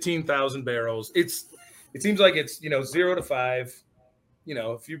 15,000 barrels. It seems like it's 0 to 5.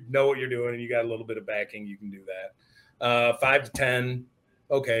 If you know what you're doing and you got a little bit of backing, you can do that. 5 to 10,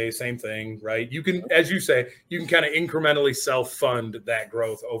 okay, same thing, right? You can, as you say, you can kind of incrementally self-fund that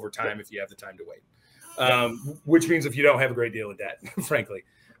growth over time if you have the time to wait. Which means if you don't have a great deal of debt, frankly.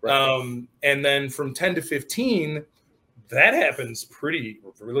 Right. And then from 10 to 15, that happens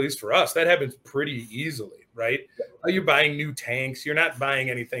at least for us, that happens pretty easily, right? You're buying new tanks. You're not buying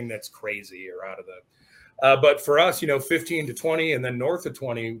anything that's crazy or out of the but for us, 15 to 20 and then north of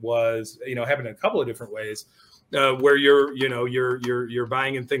 20 was, happened in a couple of different ways where you're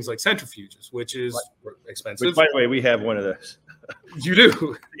buying in things like centrifuges, which is expensive. Which, by the way, we have one of those. You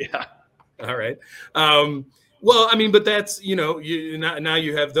do? Yeah. All right. Well, I mean, but that's, now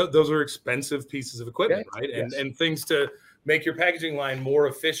you have those are expensive pieces of equipment, right? And things to make your packaging line more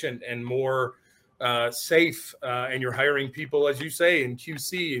efficient and more safe, and you're hiring people, as you say, in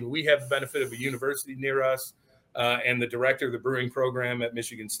QC, and we have the benefit of a university near us, and the director of the brewing program at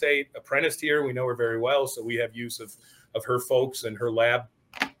Michigan State apprenticed here. We know her very well, so we have use of her folks and her lab,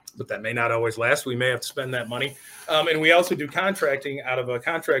 but that may not always last. We may have to spend that money, and we also do contracting out of a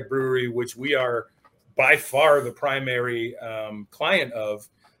contract brewery, which we are by far the primary client of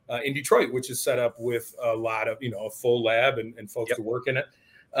in Detroit, which is set up with a lot of a full lab and folks to work in it.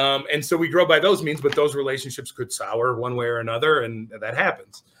 And so we grow by those means, but those relationships could sour one way or another, and that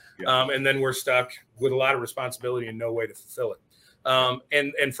happens. Yeah. And then we're stuck with a lot of responsibility and no way to fulfill it.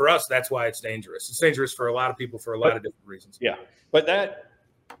 And for us, that's why it's dangerous. It's dangerous for a lot of people for a lot of different reasons. Yeah. But that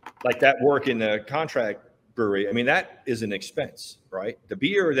work in the contract brewery, I mean, that is an expense, right? The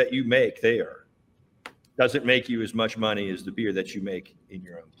beer that you make there doesn't make you as much money as the beer that you make in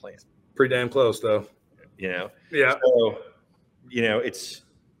your own plant. Pretty damn close, though. Yeah. So, it's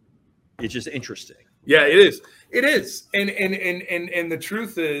just interesting. Yeah, it is. It is. And the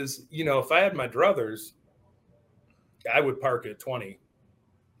truth is, if I had my druthers, I would park at 20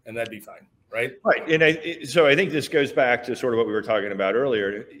 and that'd be fine. Right. Right. And so I think this goes back to sort of what we were talking about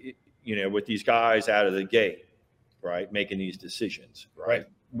earlier, with these guys out of the gate, right, making these decisions, right,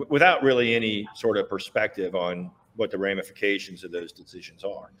 without really any sort of perspective on what the ramifications of those decisions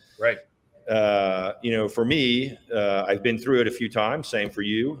are. Right. For me, I've been through it a few times, same for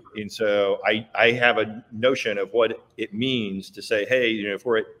you. And so I have a notion of what it means to say, hey, if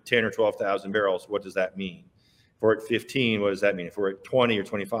we're at 10 or 12,000 barrels, what does that mean? If we're at 15, what does that mean? If we're at 20 or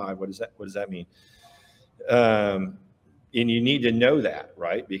 25, what does that mean? And you need to know that,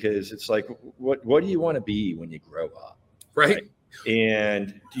 right? Because it's like, what do you want to be when you grow up? Right.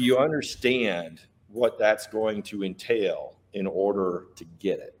 And do you understand what that's going to entail in order to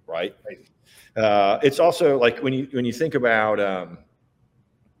get it? Right. It's also like when you think about,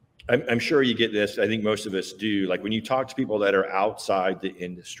 I'm sure you get this. I think most of us do. Like when you talk to people that are outside the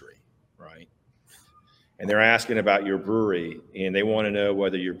industry, right? And they're asking about your brewery and they want to know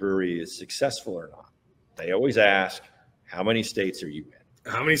whether your brewery is successful or not. They always ask, how many states are you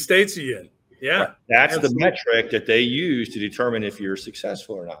in? How many states are you in? Yeah. Right. That's absolutely the metric that they use to determine if you're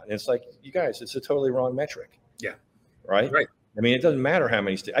successful or not. And it's like, you guys, it's a totally wrong metric. Yeah. Right. Right. I mean, it doesn't matter how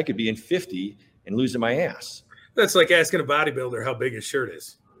many states. I could be in 50 and losing my ass. That's like asking a bodybuilder how big his shirt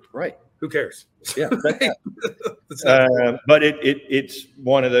is. Right. Who cares? Yeah. It's not but it's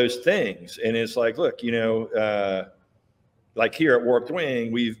one of those things. And it's like, look, you know, like here at Warped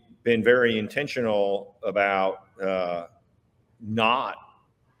Wing, we've been very intentional about not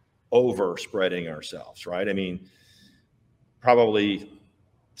over spreading ourselves, right? I mean, probably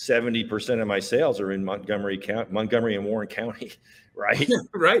 70% of my sales are in Montgomery and Warren County, right?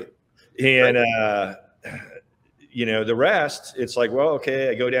 Right. And you know, the rest, it's like, well, okay,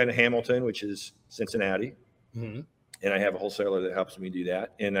 I go down to Hamilton, which is Cincinnati, and I have a wholesaler that helps me do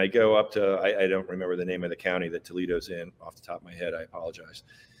that. And I go up to, I don't remember the name of the county that Toledo's in off the top of my head. I apologize.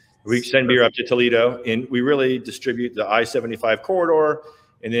 We send beer up to Toledo, and we really distribute the I-75 corridor.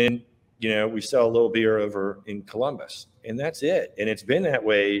 And then, you know, we sell a little beer over in Columbus, and that's it. And it's been that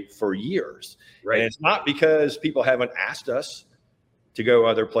way for years. Right. And it's not because people haven't asked us to go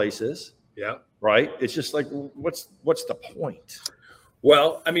other places. Yeah. Right. It's just like, what's the point?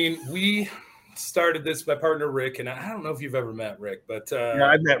 Well, I mean, we started this, my partner, Rick, and I don't know if you've ever met Rick, but yeah,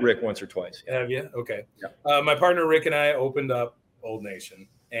 I've met Rick once or twice. Have you? Okay. Yeah. My partner, Rick, and I opened up Old Nation,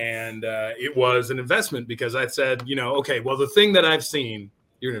 and it was an investment because I said, you know, okay, well, the thing that I've seen,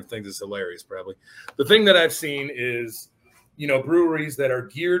 you're going to think this is hilarious, probably. The thing that I've seen is, you know, breweries that are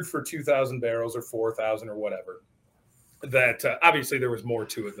geared for 2,000 barrels or 4,000 or whatever, that obviously there was more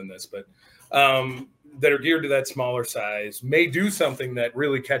to it than this, but that are geared to that smaller size may do something that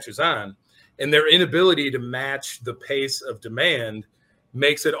really catches on, and their inability to match the pace of demand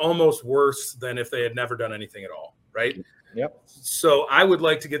makes it almost worse than if they had never done anything at all. Right. Yep. So I would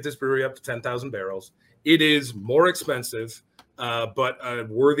like to get this brewery up to 10,000 barrels. It is more expensive, but a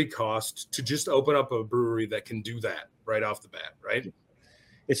worthy cost to just open up a brewery that can do that right off the bat. Right.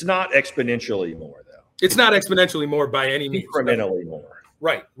 It's not exponentially more, though. It's not exponentially more by any means. Incrementally more.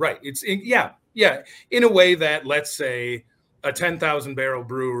 Right. It's in a way that, let's say, a 10,000 barrel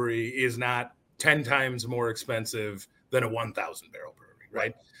brewery is not 10 times more expensive than a 1,000 barrel brewery.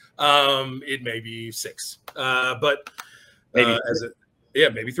 Right. It may be 6, but maybe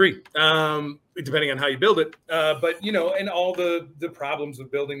maybe 3, depending on how you build it. But you know, and all the problems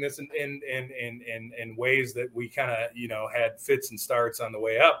of building this and ways that we kind of, you know, had fits and starts on the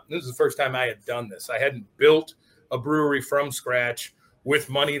way up. This is the first time I had done this. I hadn't built a brewery from scratch with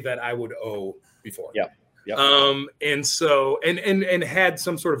money that I would owe before. Yeah. Yep. And so, and had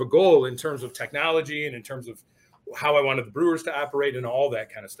some sort of a goal in terms of technology and in terms of how I wanted the brewers to operate and all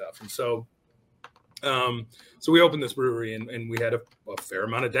that kind of stuff. And so, so we opened this brewery and we had a fair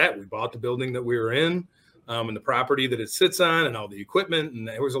amount of debt. We bought the building that we were in, and the property that it sits on and all the equipment. And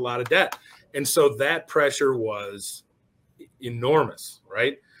there was a lot of debt. And so that pressure was enormous,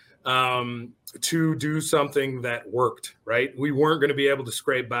 right? To do something that worked, right? We weren't going to be able to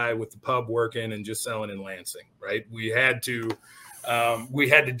scrape by with the pub working and just selling in Lansing, right? We had to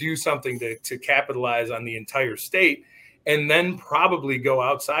do something to capitalize on the entire state, and then probably go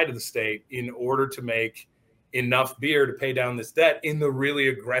outside of the state in order to make enough beer to pay down this debt in the really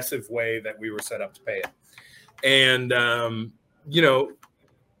aggressive way that we were set up to pay it. And, you know,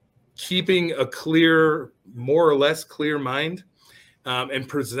 keeping a clear, more or less clear mind, and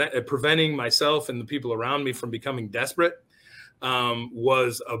preventing myself and the people around me from becoming desperate,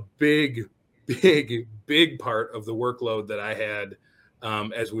 was a big part of the workload that I had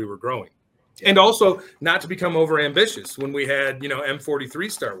as we were growing. And also not to become over ambitious when we had, you know, M43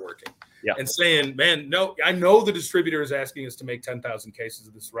 start working. Yeah. And saying, man, no, I know the distributor is asking us to make 10,000 cases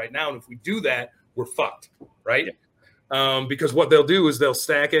of this right now. And if we do that, we're fucked, right? Yeah. Because what they'll do is they'll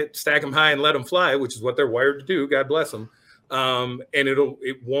stack them high and let them fly, which is what they're wired to do. God bless them. And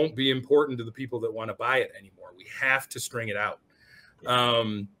it won't be important to the people that want to buy it anymore. We have to string it out.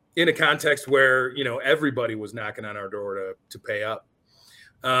 In a context where, you know, everybody was knocking on our door to pay up.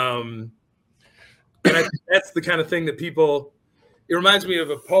 And I think that's the kind of thing that people, it reminds me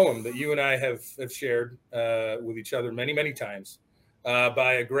of a poem that you and I have shared with each other many, many times,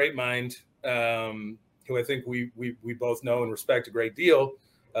 by a great mind who I think we both know and respect a great deal,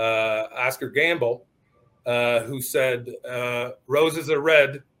 Oscar Gamble, who said, roses are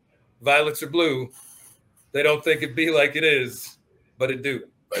red, violets are blue. They don't think it be like it is, but it do.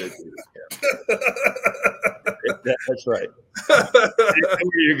 That's right.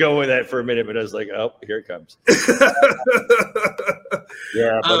 You're going with that for a minute, but I was like, oh, here it comes.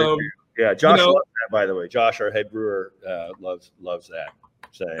 Yeah, but Josh, you know, loves that, by the way. Josh, our head brewer, loves that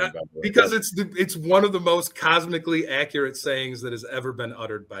saying. By the way. Because it's one of the most cosmically accurate sayings that has ever been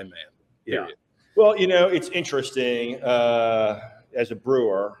uttered by man. Period. Yeah. Well, you know, it's interesting as a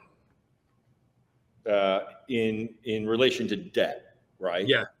brewer in relation to debt, right?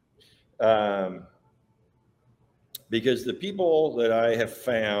 Yeah. Because the people that I have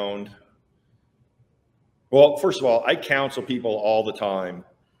found Well, first of all, I counsel people all the time.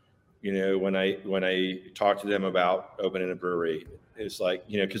 You know, when I talk to them about opening a brewery, it's like,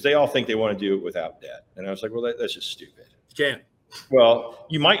 you know, because they all think they want to do it without debt, and I was like, well, that's just stupid. You can't. Well,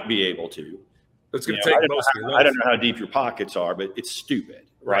 you might be able to. It's going to take most of your life. I don't know how deep your pockets are, but it's stupid,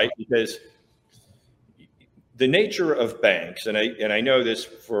 right? Because the nature of banks, and I know this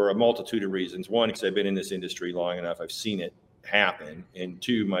for a multitude of reasons. One, because I've been in this industry long enough, I've seen it happen, and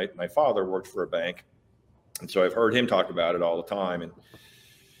two, my father worked for a bank, and so I've heard him talk about it all the time. And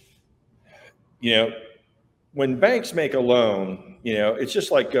you know, when banks make a loan, you know, it's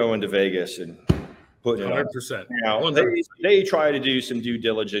just like going to Vegas and putting it 100%. Now, they try to do some due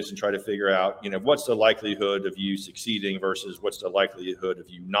diligence and try to figure out, you know, what's the likelihood of you succeeding versus what's the likelihood of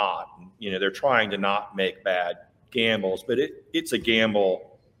you not. You know, they're trying to not make bad gambles, but it's a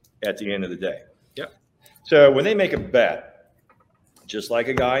gamble at the end of the day. Yeah. So when they make a bet, just like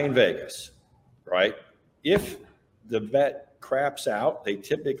a guy in Vegas, right? If the bet craps out, they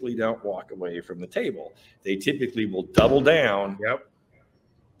typically don't walk away from the table. They typically will double down,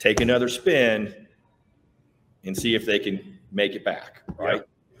 take another spin, and see if they can make it back, right? Yep.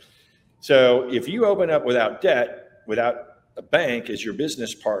 So if you open up without debt, without a bank as your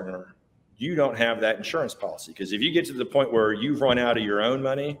business partner, you don't have that insurance policy. Because if you get to the point where you've run out of your own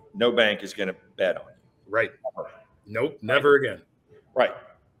money, no bank is going to bet on you. Right. Nope, never again. Right.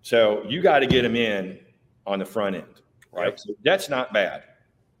 So you got to get them in on the front end. Right. So that's not bad.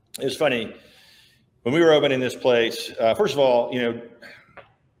 It was funny when we were opening this place. First of all, you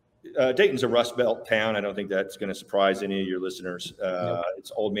know, Dayton's a Rust Belt town. I don't think that's going to surprise any of your listeners.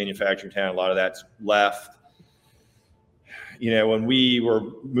 It's old manufacturing town. A lot of that's left. You know, when we were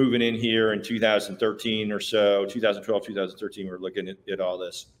moving in here in 2013 or so, 2012, 2013, we were looking at all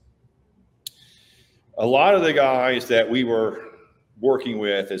this. A lot of the guys that we were working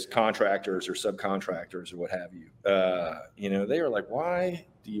with as contractors or subcontractors or what have you, you know, they were like, why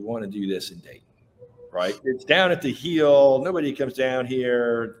do you want to do this in Dayton? Right? It's down at the heel. Nobody comes down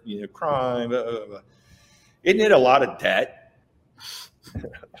here, you know, crime. Blah, blah, blah. Isn't it a lot of debt?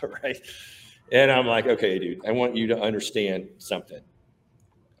 Right. And I'm like, okay, dude, I want you to understand something.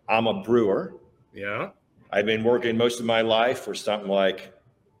 I'm a brewer. Yeah. I've been working most of my life for something like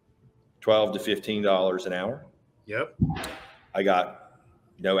 $12 to $15 an hour. Yep. I got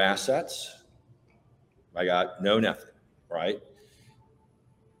no assets. I got no nothing, right?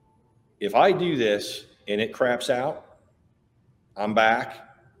 If I do this and it craps out, I'm back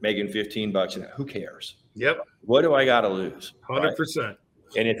making $15 an hour. Who cares? Yep. What do I got to lose? 100%. Right?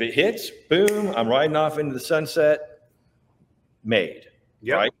 And if it hits, boom, I'm riding off into the sunset, made.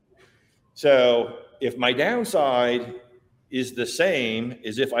 Yep. Right? So if my downside is the same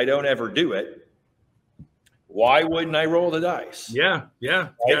as if I don't ever do it, why wouldn't I roll the dice? Yeah. Right?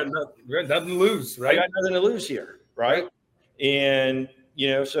 You got nothing to lose, right? I got nothing to lose here, right? And, you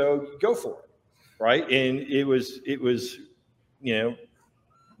know, so go for it, right? And it was, you know,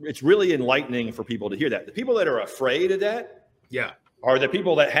 it's really enlightening for people to hear that. The people that are afraid of that are the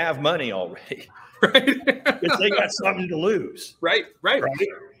people that have money already. Right. Because they got something to lose. Right.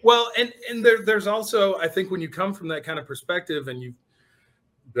 Well, and there's also, I think when you come from that kind of perspective and you've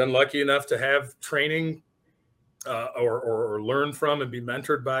been lucky enough to have training or learn from and be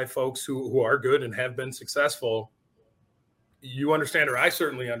mentored by folks who are good and have been successful, you understand, or I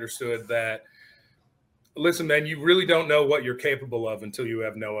certainly understood that, listen, man, you really don't know what you're capable of until you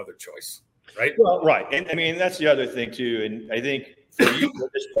have no other choice, right? Well, right. And I mean, that's the other thing too. And I think for you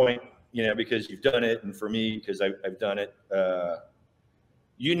at this point, you know, because you've done it, and for me, because I've done it,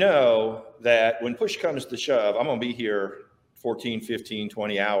 you know that when push comes to shove, I'm going to be here 14, 15,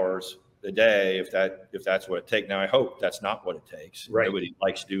 20 hours a day if that's what it takes. Now I hope that's not what it takes. Right. Nobody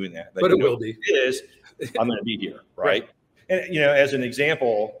likes doing that, but it will be. It is. I'm going to be here, right? And you know, as an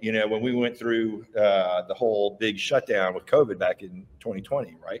example, you know, when we went through the whole big shutdown with COVID back in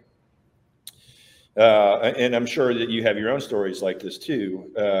 2020, right? And I'm sure that you have your own stories like this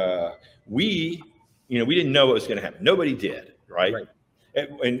too. We didn't know what was going to happen. Nobody did, right?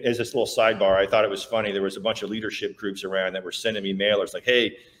 And as this little sidebar, I thought it was funny. There was a bunch of leadership groups around that were sending me mailers like,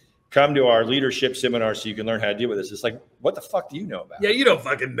 hey, come to our leadership seminar so you can learn how to deal with this. It's like, what the fuck do you know about? Yeah, you don't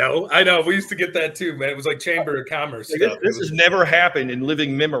fucking know. I know. We used to get that too, man. It was like Chamber of Commerce. Like this has never happened in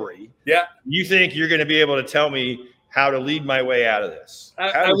living memory. Yeah. You think you're going to be able to tell me how to lead my way out of this?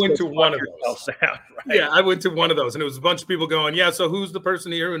 I went to one of those. Right? Yeah, I went to one of those, and it was a bunch of people going, yeah, so who's the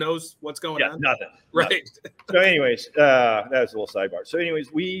person here who knows what's going on? Nothing. Right. Nothing. So anyways, that was a little sidebar. So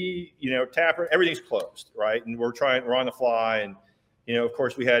anyways, we, Tapper, everything's closed, right? And we're on the fly. And, of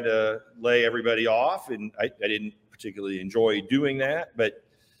course, we had to lay everybody off. And I didn't particularly enjoy doing that. But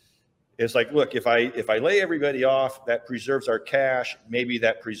it's like, look, if I lay everybody off, that preserves our cash. Maybe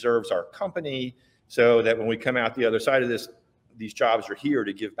that preserves our company, so that when we come out the other side of this, these jobs are here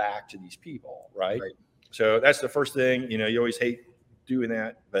to give back to these people, right? So that's the first thing. You know, you always hate doing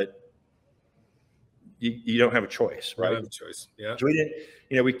that, but you don't have a choice, right? You don't have a choice. Yeah. So we didn't,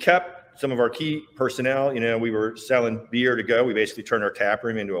 you know, we kept some of our key personnel. You know, we were selling beer to go. We basically turned our tap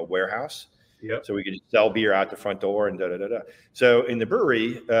room into a warehouse. Yep. So we could sell beer out the front door and da-da-da-da. So in the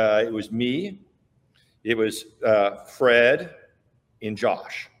brewery, it was me, it was Fred, and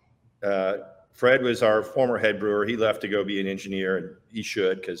Josh. Fred was our former head brewer. He left to go be an engineer, and he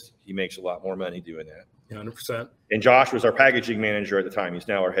should, because he makes a lot more money doing that. 100%. And Josh was our packaging manager at the time. He's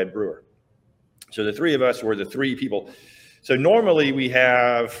now our head brewer. So the three of us were the three people. So normally we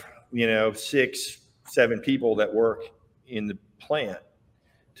have, you know, 6, 7 people that work in the plant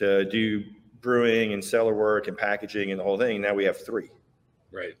to do brewing and cellar work and packaging and the whole thing. Now we have 3.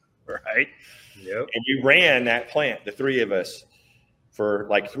 Right. Right. Yep. And you ran that plant, the 3 of us, for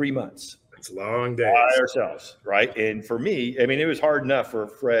like 3 months. It's long days. By ourselves. Right. And for me, I mean, it was hard enough for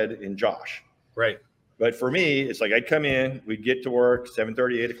Fred and Josh. Right. But for me, it's like I'd come in, we'd get to work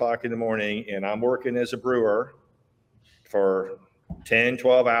 7:30, 8 o'clock in the morning, and I'm working as a brewer for 10,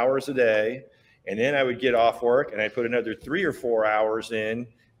 12 hours a day. And then I would get off work and I'd put another 3 or 4 hours in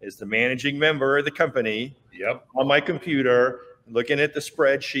as the managing member of the company. Yep. On my computer, looking at the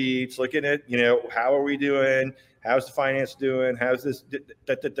spreadsheets, looking at, you know, how are we doing? How's the finance doing? How's this,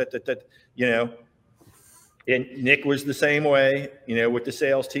 you know? And Nick was the same way, you know, with the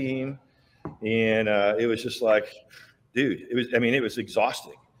sales team. And it was just like, dude, it was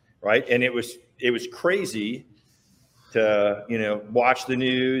exhausting, right? And it was crazy to, you know, watch the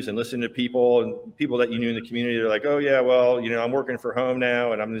news and listen to people that you knew in the community. They're like, oh yeah, well, you know, I'm working from home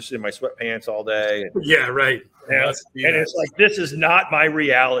now and I'm just in my sweatpants all day. Yeah, right. And it's like, this is not my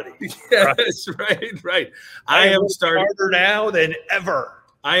reality. Yes, right. I am starting harder now than ever.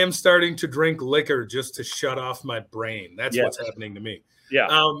 I am starting to drink liquor just to shut off my brain. That's what's happening to me. Yeah.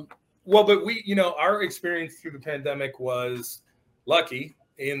 Well, but we, you know, our experience through the pandemic was lucky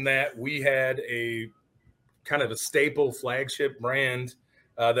in that we had a kind of a staple flagship brand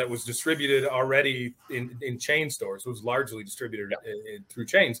that was distributed already in chain stores. It was largely distributed through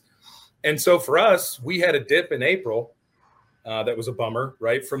chains. And so for us, we had a dip in April. That was a bummer,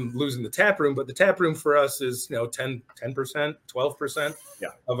 right? From losing the tap room. But the tap room for us is, you know, 10%, 12%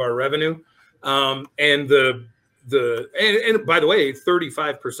 of our revenue. And by the way,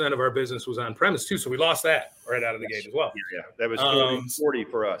 35% of our business was on premise too. So we lost that right out of the gate as well. Yeah. That was 40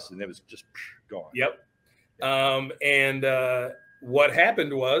 for us. And it was just gone. Yep. What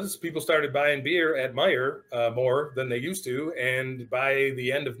happened was people started buying beer at Meijer more than they used to. And by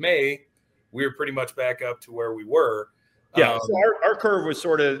the end of May, we were pretty much back up to where we were. Yeah. So our curve was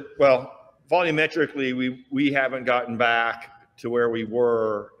sort of, well, volumetrically, we haven't gotten back to where we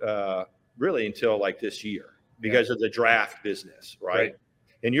were really until like this year because of the draft business. Right.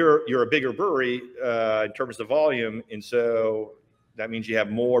 And you're a bigger brewery in terms of volume. And so that means you have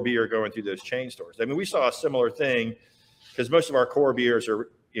more beer going through those chain stores. I mean, we saw a similar thing because most of our core beers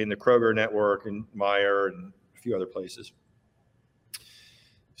are in the Kroger network and Meijer and a few other places.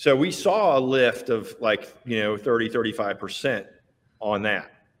 So we saw a lift of like, you know, 30, 35% on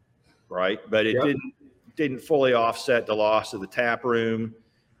that, right? But it didn't fully offset the loss of the tap room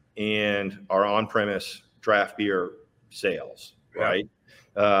and our on-premise draft beer sales, right?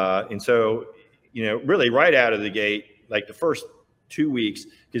 And so, you know, really right out of the gate, like the first 2 weeks,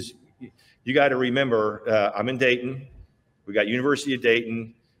 because you got to remember, I'm in Dayton. We got University of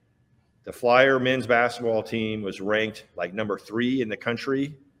Dayton. The Flyer men's basketball team was ranked like number 3 in the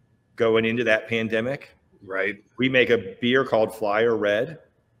country going into that pandemic. Right. We make a beer called Flyer Red.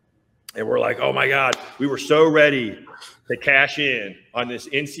 And we're like, oh my God, we were so ready to cash in on this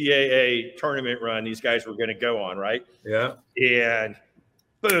NCAA tournament run these guys were going to go on, right? Yeah. And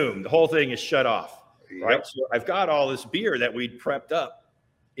boom, the whole thing is shut off, right? So I've got all this beer that we'd prepped up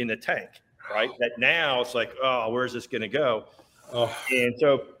in the tank, right? That now it's like, oh, where's this going to go? Oh. And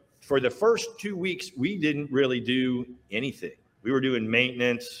so for the first 2 weeks, we didn't really do anything. We were doing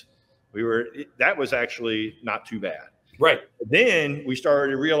maintenance. That was actually not too bad. Right. Then we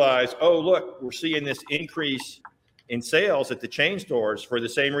started to realize, oh, look, we're seeing this increase in sales at the chain stores for the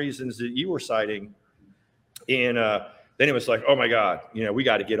same reasons that you were citing. And then it was like, oh my God, you know, we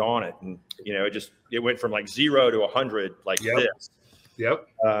got to get on it. And, you know, it went from like 0 to 100 like this. Yep.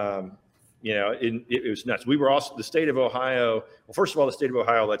 You know, it was nuts. We were also the state of Ohio. Well, first of all, the state of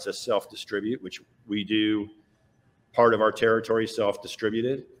Ohio lets us self-distribute, which we do. Part of our territory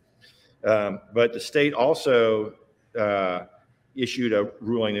self-distributed. But the state also issued a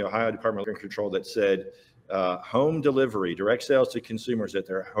ruling, the Ohio Department of Liquor Control, that said home delivery, direct sales to consumers at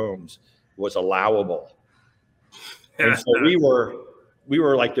their homes was allowable. And so we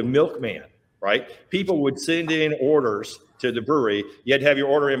were like the milkman, right? People would send in orders to the brewery. You had to have your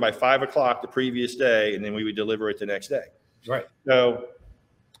order in by 5 o'clock the previous day, and then we would deliver it the next day. Right. So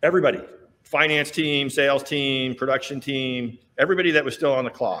everybody, finance team, sales team, production team, everybody that was still on the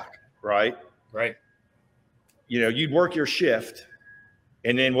clock, right? Right. You know, you'd work your shift,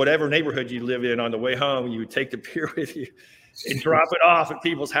 and then whatever neighborhood you live in, on the way home, you would take the beer with you and drop it off at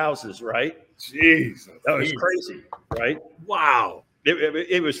people's houses, right? Jeez. That was crazy, right? Wow.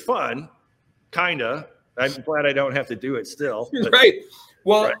 It was fun, kind of. I'm glad I don't have to do it still. But, right.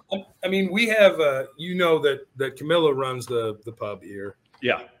 Well, right. I mean, we have, you know, that Camilla runs the pub here.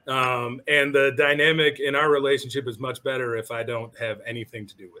 Yeah. And the dynamic in our relationship is much better if I don't have anything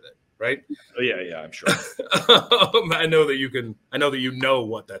to do with it. Right. Oh, yeah, I'm sure. I know that you know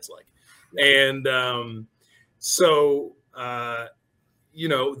what that's like. And so, you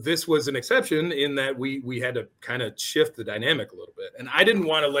know, this was an exception in that we had to kind of shift the dynamic a little bit. And I didn't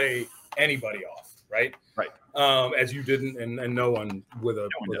want to lay anybody off. Right. Right. As you didn't, and no one with a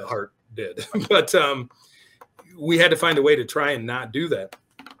heart did. But we had to find a way to try and not do that.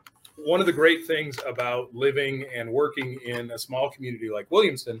 One of the great things about living and working in a small community like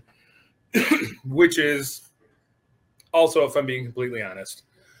Williamston, which is also, if I'm being completely honest,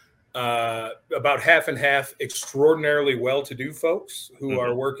 about half and half extraordinarily well-to-do folks who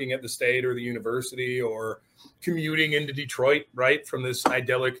are working at the state or the university or commuting into Detroit, right, from this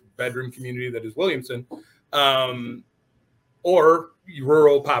idyllic bedroom community that is Williamston, or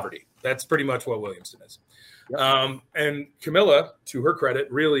rural poverty. That's pretty much what Williamston is. And Camilla, to her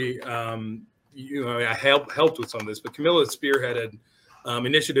credit, really, you know, I helped with some of this, but Camilla spearheaded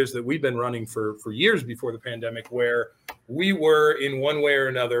initiatives that we've been running for years before the pandemic, where we were in one way or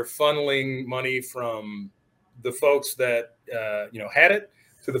another funneling money from the folks that you know, had it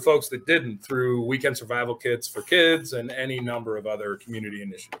to the folks that didn't, through weekend survival kits for kids and any number of other community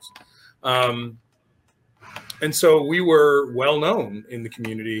initiatives. And so we were well known in the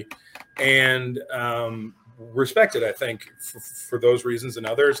community and respected, I think, for those reasons and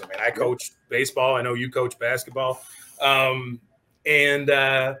others. I mean, I coached baseball. I know you coach basketball.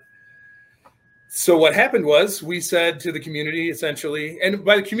 So what happened was we said to the community, essentially, and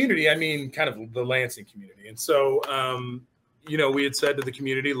by the community, I mean kind of the Lansing community. And so, you know, we had said to the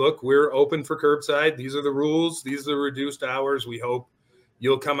community, look, we're open for curbside. These are the rules. These are the reduced hours. We hope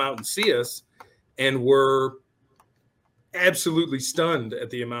you'll come out and see us. And we're absolutely stunned at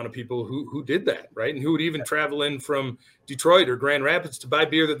the amount of people who did that, right? And who would even travel in from Detroit or Grand Rapids to buy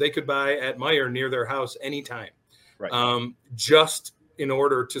beer that they could buy at Meijer near their house anytime. Right. Just in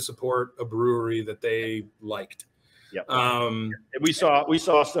order to support a brewery that they liked. Yeah. We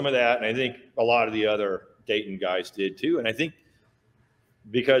saw some of that, and I think a lot of the other Dayton guys did too. And I think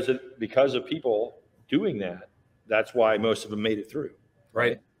because of people doing that, that's why most of them made it through.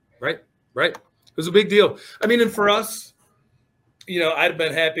 Right. It was a big deal. I mean, and for us, you know, I'd have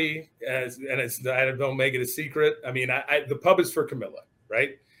been happy I don't make it a secret. I mean, the pub is for Camilla,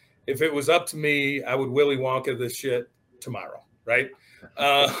 right? If it was up to me, I would Willy Wonka this shit tomorrow, right?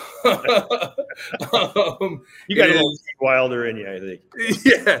 You got a little Wilder in you, I think.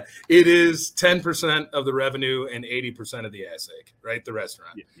 Yeah, it is 10% of the revenue and 80% of the assake, right? The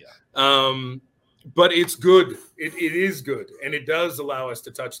restaurant. Yeah. But it's good. It is good, and it does allow us to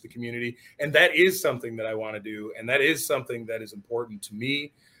touch the community, and that is something that I want to do, and that is something that is important to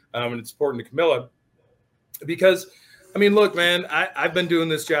me, and it's important to Camilla, because, I mean, look, man, I've been doing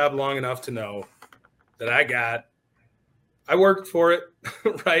this job long enough to know that I worked for it,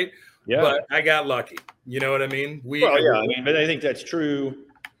 right? Yeah. But I got lucky. You know what I mean? I mean, but I think that's true.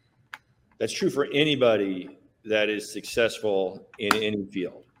 That's true for anybody that is successful in any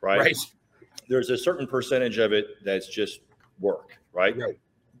field, right? Right. There's a certain percentage of it that's just work, right?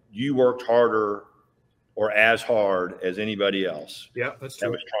 You worked harder or as hard as anybody else. Yeah, that's true.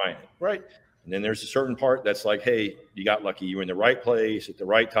 That was trying it, right? And then there's a certain part that's like, hey, you got lucky. You were in the right place at the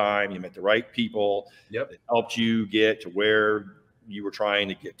right time. You met the right people that helped you get to where you were trying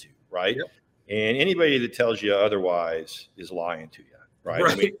to get to, right? Yep. And anybody that tells you otherwise is lying to you, right?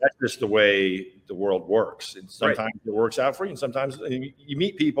 I mean, that's just the way the world works. And sometimes it works out for you, and sometimes you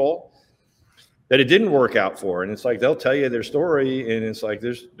meet people that it didn't work out for, and it's like they'll tell you their story, and it's like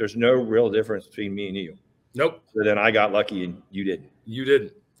there's no real difference between me and you. Nope. So then I got lucky, and you didn't. You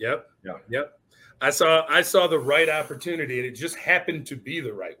didn't. Yep. Yeah. Yep. I saw the right opportunity, and it just happened to be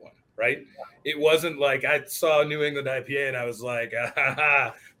the right one, right? It wasn't like I saw New England IPA and I was like,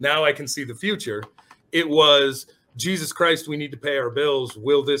 now I can see the future. It was, Jesus Christ, we need to pay our bills.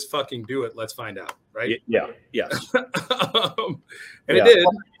 Will this fucking do it? Let's find out. Right. Yeah. Yes. And it did.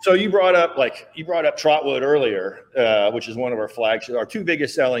 So you brought up Trotwood earlier, which is one of our flagship. Our two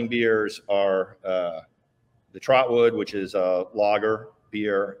biggest selling beers are the Trotwood, which is a lager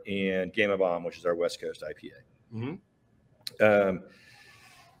beer, and Game of Bomb, which is our West Coast IPA. And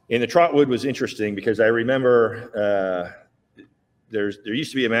the Trotwood was interesting because I remember there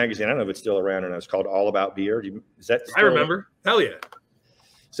used to be a magazine. I don't know if it's still around, and it was called All About Beer. Is that still I remember. Hell yeah.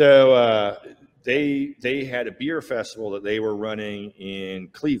 So they had a beer festival that they were running in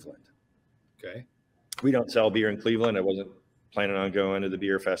Cleveland. Okay. We don't sell beer in Cleveland. I wasn't planning on going to the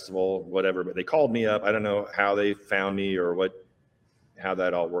beer festival, whatever, but they called me up. I don't know how they found me or how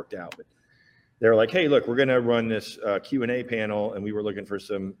that all worked out, but they're like, hey, look, we're going to run this Q&A panel, and we were looking for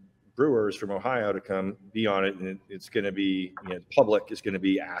some brewers from Ohio to come be on it, and it's going to be, the public is going to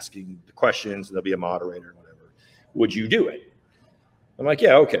be asking the questions, and there'll be a moderator and whatever. Would you do it? I'm like,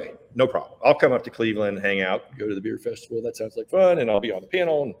 yeah, okay, no problem. I'll come up to Cleveland, hang out, go to the beer festival. That sounds like fun, and I'll be on the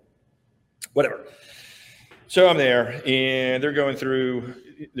panel and whatever. So I'm there, and they're going through.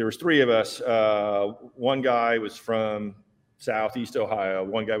 There was three of us. One guy was from Southeast Ohio.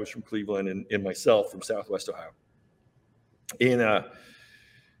 One guy was from Cleveland, and myself from Southwest Ohio. And a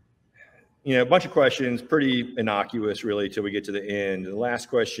bunch of questions, pretty innocuous, really, till we get to the end. The last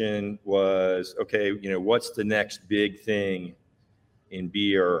question was, okay, what's the next big thing in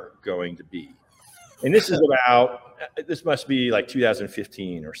beer going to be? And this must be like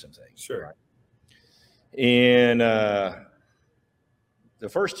 2015 or something. Sure. Right? And the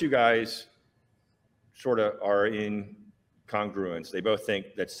first two guys sort of are in congruence. They both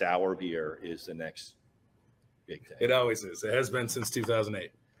think that sour beer is the next big thing. It always is. It has been since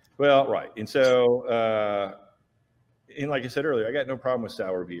 2008. Well, right. And so, and like I said earlier, I got no problem with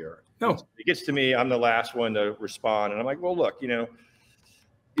sour beer. No. It gets to me, I'm the last one to respond. And I'm like, well, look,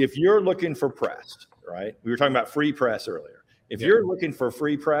 if you're looking for press, right? We were talking about free press earlier. If you're looking for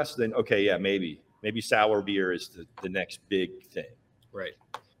free press, then okay, yeah, maybe sour beer is the next big thing. Right.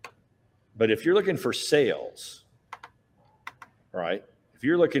 But if you're looking for sales, right? If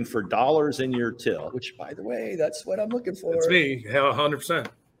you're looking for dollars in your till, which by the way, that's what I'm looking for. That's me, 100%.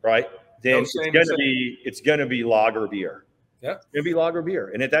 Right? Then it's gonna be lager beer. Yeah. It's gonna be lager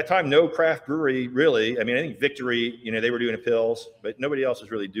beer. And at that time, no craft brewery really. I mean, I think Victory, they were doing pills, but nobody else was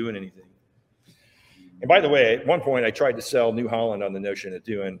really doing anything. And by the way, at one point I tried to sell New Holland on the notion of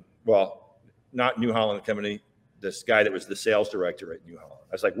doing, not New Holland Company, this guy that was the sales director at New Holland.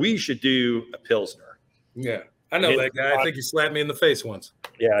 I was like, we should do a Pilsner. Yeah. I know that guy. I think he slapped me in the face once.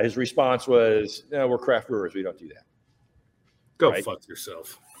 Yeah. His response was, no, we're craft brewers. We don't do that. Go fuck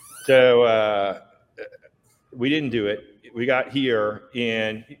yourself. So we didn't do it. We got here.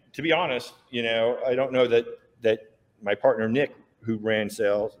 And to be honest, I don't know that my partner, Nick, who runs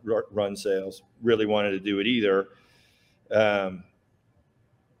sales, really wanted to do it either. So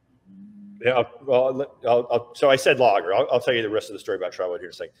I said lager. I'll tell you the rest of the story about Trotwood here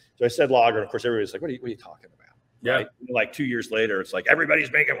in a second. So I said lager, and of course everybody's like, "What are you talking about?" Yeah. Right? Like 2 years later, it's like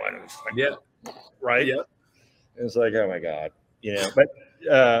everybody's making one. Like, yeah. Right. Yeah. It's like, oh my god, But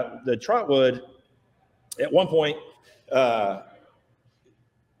the Trotwood, at one point,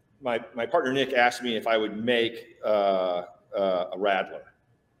 my partner Nick asked me if I would make a Radler,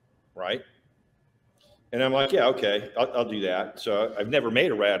 right? And I'm like, yeah, okay, I'll do that. So I've never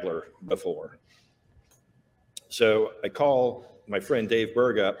made a Radler before. So I call my friend Dave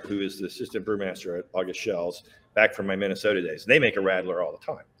Berg up, who is the assistant brewmaster at August Shells, back from my Minnesota days. They make a Radler all the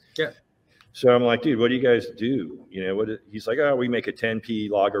time. Yeah. So I'm like, dude, what do you guys do? He's like, oh, we make a 10p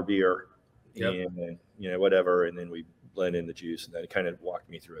lager beer, and whatever, and then we blend in the juice, and then it kind of walked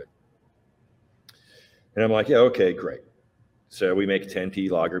me through it. And I'm like, yeah, okay, great. So we make a 10p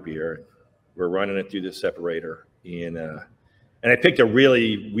lager beer. We're running it through the separator, and I picked a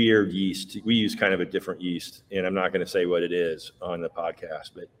really weird yeast. We use kind of a different yeast, and I'm not going to say what it is on the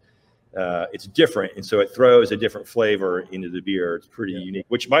podcast, but it's different, and so it throws a different flavor into the beer. It's pretty unique,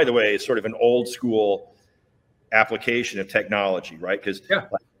 which, by the way, is sort of an old school application of technology, right? Because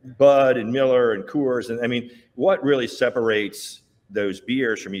like Bud and Miller and Coors, and I mean, what really separates those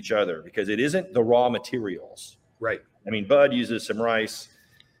beers from each other? Because it isn't the raw materials, right? I mean, Bud uses some rice,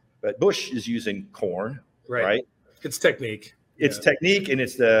 but Busch is using corn, right? It's technique. It's technique, and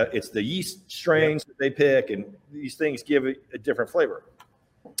it's the yeast strains that they pick, and these things give a different flavor.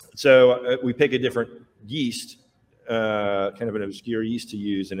 So we pick a different yeast, kind of an obscure yeast to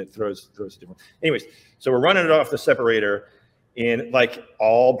use, and it throws different. Anyways, so we're running it off the separator, and like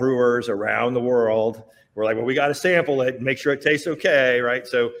all brewers around the world, we're like, well, we got to sample it and make sure it tastes okay, right?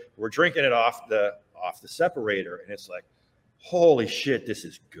 So we're drinking it off the off the separator. And it's like, holy shit, this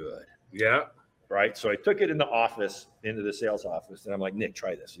is good. Yeah. Right. So I took it in the office, into the sales office, and I'm like, Nick,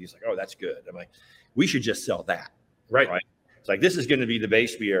 try this. And he's like, oh, that's good. I'm like, we should just sell that. Right. It's like, this is going to be the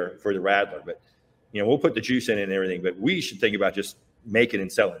base beer for the Radler, but we'll put the juice in it and everything, but we should think about just making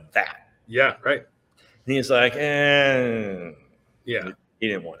and selling that. Yeah. Right. And he's like, yeah, he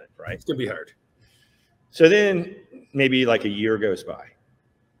didn't want it. Right. It's going to be hard. So then maybe like a year goes by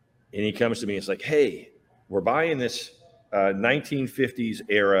and he comes to me. It's like, hey, we're buying this 1950s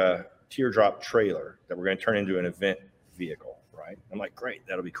era teardrop trailer that we're going to turn into an event vehicle. Right. I'm like, great.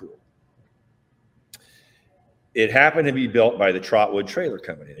 That'll be cool. It happened to be built by the Trotwood Trailer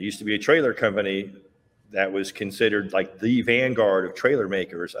Company. It used to be a trailer company that was considered like the vanguard of trailer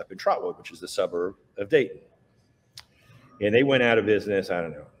makers up in Trotwood, which is the suburb of Dayton. And they went out of business, I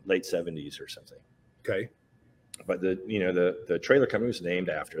don't know, late 70s or something. Okay. But the trailer company was named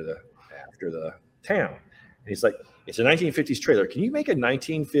after the town. And he's like, it's a 1950s trailer. Can you make a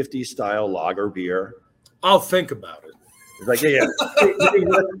 1950s style lager beer? I'll think about it. It's like, yeah.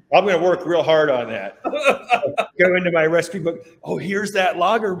 I'm going to work real hard on that. Go into my recipe book. Oh, here's that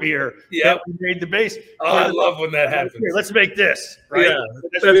lager beer. Yeah, we made the base. Oh, I love when that happens. Here, let's make this. Right. Yeah.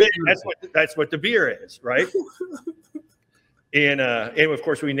 That's what the beer is. Right. And of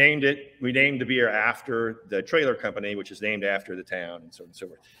course we named the beer after the trailer company, which is named after the town, and so on and so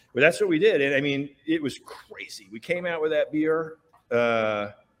forth. But that's what we did. And I mean, it was crazy. We came out with that beer.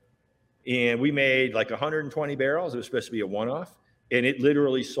 And we made like 120 barrels. It was supposed to be a one-off, and it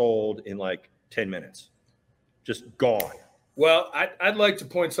literally sold in like 10 minutes, just gone. Well, I'd like to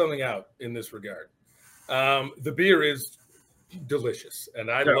point something out in this regard. The beer is delicious, and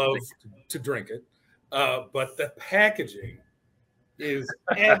I love to drink it. But the packaging is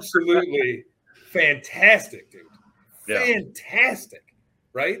absolutely fantastic, dude. Yeah. Fantastic,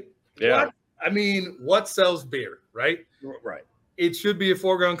 right? Yeah. What sells beer, right? Right. It should be a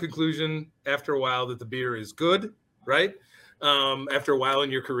foregone conclusion after a while that the beer is good, right? After a while in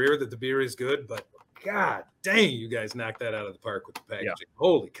your career that the beer is good, but God dang, you guys knocked that out of the park with the packaging. Yeah.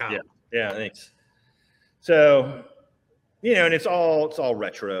 Holy cow. Yeah, thanks. So, and it's all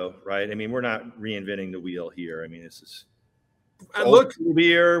retro, right? I mean, we're not reinventing the wheel here. I mean, this is old school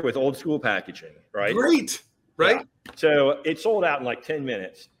beer with old school packaging, right? Great, right? Yeah. So it sold out in like 10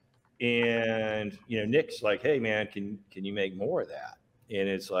 minutes. And, Nick's like, hey, man, can you make more of that? And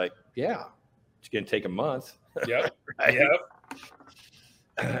it's like, yeah, it's going to take a month. Yep. Right?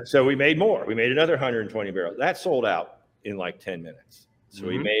 Yep. So we made more. We made another 120 barrels. That sold out in like 10 minutes. So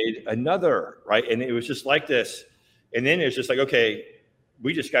we made another, right? And it was just like this. And then it's just like, okay,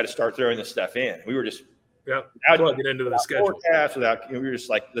 we just got to start throwing this stuff in. We were just plug it into the schedule. Forecast we were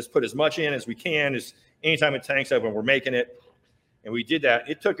just like, let's put as much in as we can. As anytime it tanks up, when we're making it. And we did that.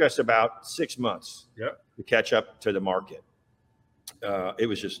 It took us about 6 months to catch up to the market. It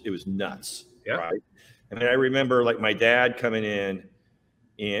was nuts. Yeah. Right. I mean, I remember like my dad coming in,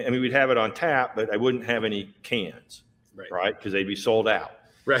 and we'd have it on tap, but I wouldn't have any cans, right? Because they'd be sold out.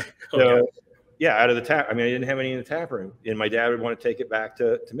 Right. So out of the tap. I mean, I didn't have any in the tap room, and my dad would want to take it back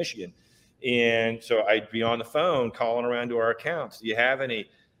to Michigan. And so I'd be on the phone calling around to our accounts. Do you have any?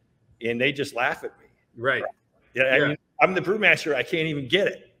 And they just laugh at me. Right. Yeah. I mean, I'm the brewmaster. I can't even get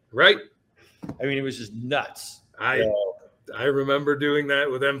it. Right. I mean, it was just nuts. I remember doing that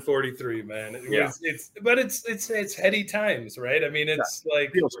with M43, man. It's heady times, right? I mean, it's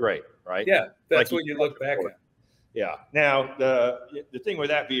like feels great, right? Yeah, that's like what you look back at. Yeah. Now the thing with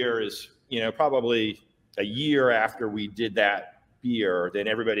that beer is, probably a year after we did that beer, then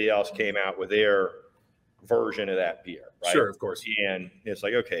everybody else came out with their version of that beer. Right? Sure, of course. And it's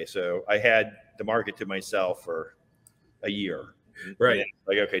like, okay, so I had the market to myself for a year. Right. And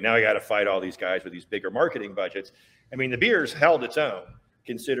like, okay, now I got to fight all these guys with these bigger marketing budgets. I mean, the beer's held its own,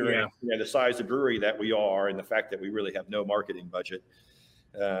 considering the size of brewery that we are and the fact that we really have no marketing budget.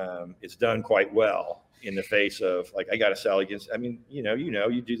 It's done quite well in the face of like, I got to sell against. I mean, you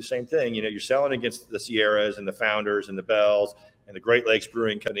do the same thing. You're selling against the Sierras and the Founders and the Bells and the Great Lakes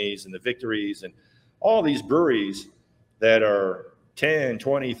Brewing Companies and the Victories and all these breweries that are 10,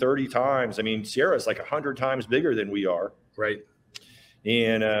 20, 30 times. I mean, Sierra's like 100 times bigger than we are. Right.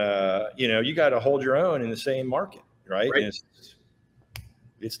 And, you got to hold your own in the same market. Right. And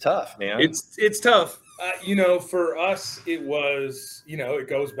it's tough, man. It's tough. For us, it was, it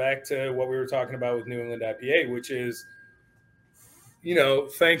goes back to what we were talking about with New England IPA, which is,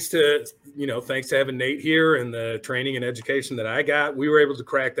 thanks to having Nate here and the training and education that I got, we were able to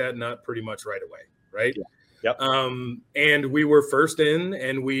crack that nut pretty much right away. Right. Yeah. Yep. And we were first in,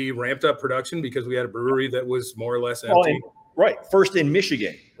 and we ramped up production because we had a brewery that was more or less empty. Right. First in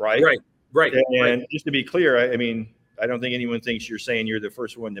Michigan. Right. Right. Right. And just to be clear, I mean, I don't think anyone thinks you're saying you're the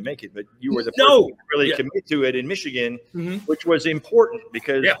first one to make it, but you were the first one to really commit to it in Michigan, which was important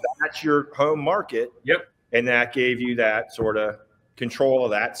because that's your home market. Yep. And that gave you that sort of control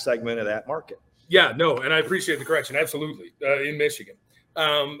of that segment of that market. Yeah, no, and I appreciate the correction. Absolutely. In Michigan.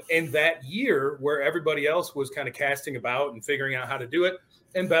 And that year where everybody else was kind of casting about and figuring out how to do it,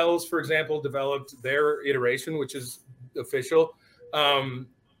 and Bell's, for example, developed their iteration, which is official.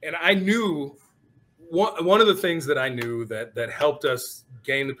 And I knew one of the things that I knew that helped us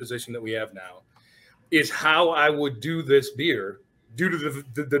gain the position that we have now is how I would do this beer due to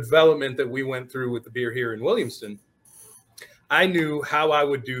the development that we went through with the beer here in Williamston. I knew how I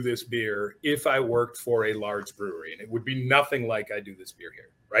would do this beer if I worked for a large brewery, and it would be nothing like I do this beer here,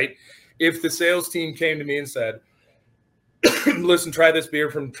 right? If the sales team came to me and said, listen, try this beer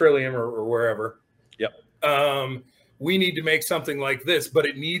from Trillium or wherever. Yep. We need to make something like this, but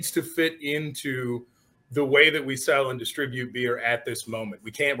it needs to fit into the way that we sell and distribute beer at this moment.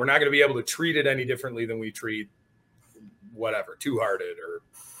 We're not going to be able to treat it any differently than we treat whatever, Two Hearted or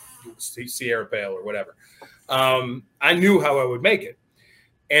Sierra Pale or whatever. I knew how I would make it,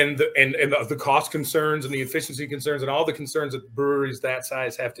 and the cost concerns and the efficiency concerns and all the concerns that breweries that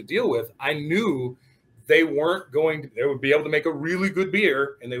size have to deal with. I knew they would be able to make a really good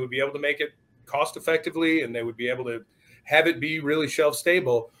beer, and they would be able to make it cost effectively, and they would be able to have it be really shelf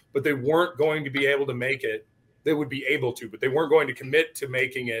stable, but they weren't going to be able to make it. They would be able to, but they weren't going to commit to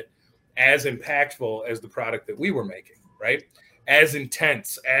making it as impactful as the product that we were making, right? As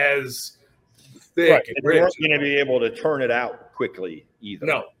intense, as thick. Right. And they weren't going to be able to turn it out quickly either.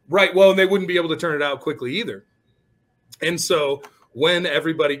 No, right. Well, and they wouldn't be able to turn it out quickly either. And so when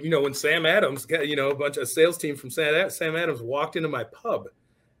everybody, when Sam Adams, a bunch of sales team from Sam Adams walked into my pub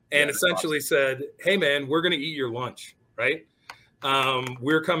and essentially said, hey, man, we're going to eat your lunch, right?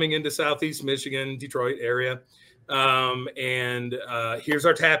 We're coming into Southeast Michigan, Detroit area. And here's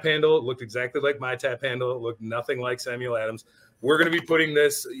our tap handle. It looked exactly like my tap handle. It looked nothing like Samuel Adams. We're going to be putting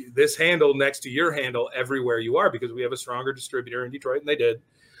this handle next to your handle everywhere you are because we have a stronger distributor in Detroit, and they did.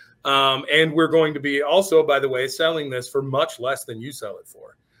 And we're going to be also, by the way, selling this for much less than you sell it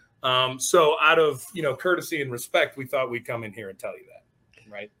for. So out of courtesy and respect, we thought we'd come in here and tell you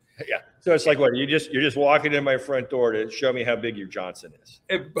that, right? Yeah. So it's like what you're just walking in my front door to show me how big your Johnson is.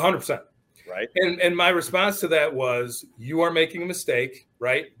 100%. Right. And my response to that was, you are making a mistake,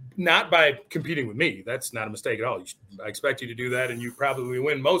 right? Not by competing with me. That's not a mistake at all. I expect you to do that, and you probably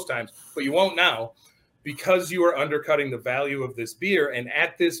win most times, but you won't now because you are undercutting the value of this beer. And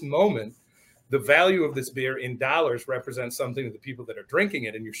at this moment, the value of this beer in dollars represents something to the people that are drinking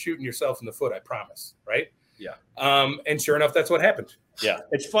it, and you're shooting yourself in the foot, I promise, right? Yeah. And sure enough, that's what happened. Yeah.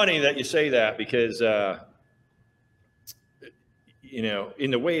 It's funny that you say that because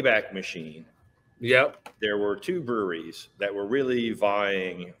in the Wayback Machine, there were two breweries that were really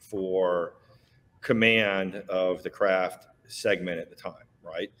vying for command of the craft segment at the time,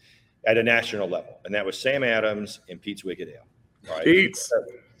 right? At a national level. And that was Sam Adams and Pete's Wicked Ale, right? Pete's.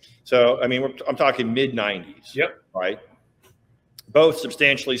 So, I mean, I'm talking mid-90s, right? Both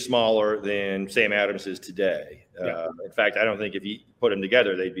substantially smaller than Sam Adams is today. In fact, I don't think if you put them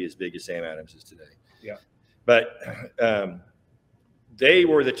together, they'd be as big as Sam Adams is today. Yeah. But they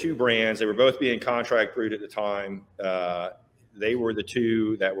were the two brands. They were both being contract brewed at the time. They were the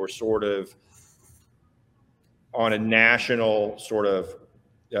two that were sort of on a national sort of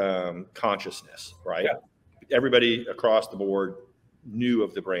consciousness, right? Yeah. Everybody across the board knew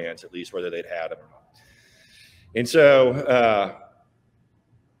of the brands, at least whether they'd had them or not. And so,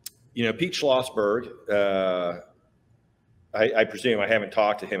 Pete Schlossberg, I presume I haven't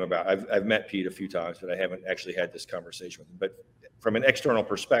talked to him about, I've met Pete a few times, but I haven't actually had this conversation with him. But from an external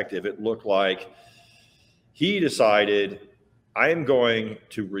perspective, it looked like he decided, I am going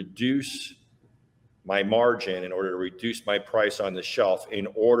to reduce my margin in order to reduce my price on the shelf in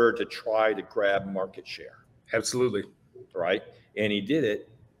order to try to grab market share. Absolutely. Right. And he did it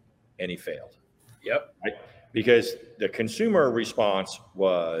and he failed. Yep. Right? Because the consumer response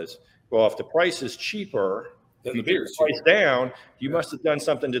was, well, if the price is cheaper, then the beer price down, you must have done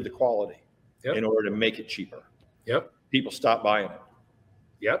something to the quality in order to make it cheaper. Yep. People stop buying it.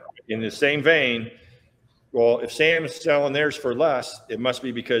 Yep. In the same vein, well, if Sam's selling theirs for less, it must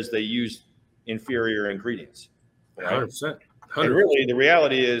be because they use inferior ingredients. Right? 100%. And really, the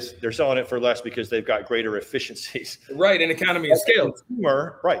reality is they're selling it for less because they've got greater efficiencies. Right, and economy of scale.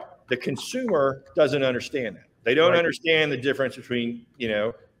 The consumer doesn't understand that. They don't understand the difference between,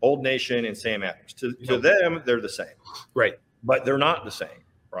 Old Nation and Sam Adams. To them, they're the same. Right. But they're not the same.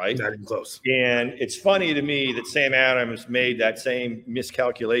 right? Not even close. And it's funny to me that Sam Adams made that same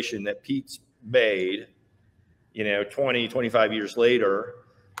miscalculation that Pete's made, 20, 25 years later,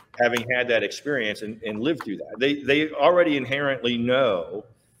 having had that experience and lived through that. They already inherently know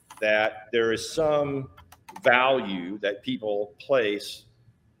that there is some value that people place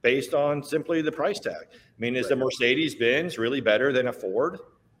based on simply the price tag. I mean, is the Mercedes-Benz really better than a Ford?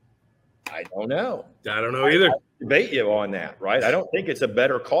 I don't know. I don't know either. I debate you on that, right? I don't think it's a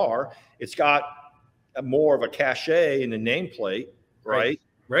better car. It's got more of a cachet in the nameplate, right?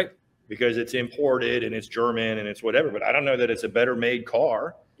 Right. Because it's imported and it's German and it's whatever, but I don't know that it's a better made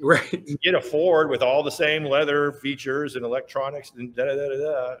car. Right. You get a Ford with all the same leather features and electronics and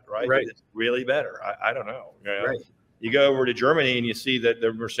right? Right. It's really better. I don't know. Right. You go over to Germany and you see that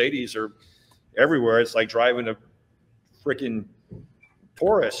the Mercedes are everywhere. It's like driving a freaking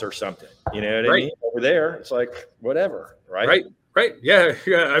Taurus or something. You know what I mean? Over there, it's like whatever, right? Right. Yeah.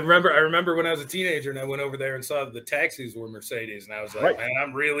 I remember when I was a teenager and I went over there and saw the taxis were Mercedes, and I was like, man,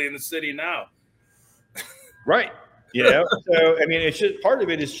 I'm really in the city now. Right. So I mean, it's just part of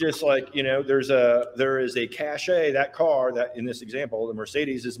it is just like, there is a cachet. That car, that in this example, the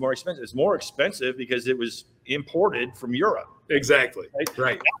Mercedes is more expensive. It's more expensive because it was imported from Europe. Exactly.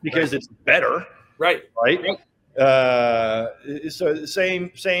 Right. Not because it's better. Right. So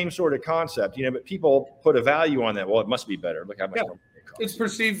the same sort of concept, but people put a value on that. Well, it must be better. Look how much more it costs. It's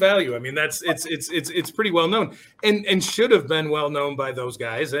perceived value. I mean, it's pretty well known and should have been well known by those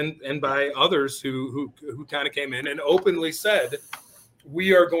guys and by others who kind of came in and openly said,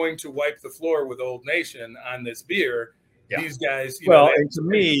 we are going to wipe the floor with Old Nation on this beer. Yeah. These guys, and to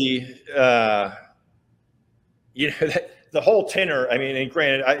me, the whole tenor, I mean, and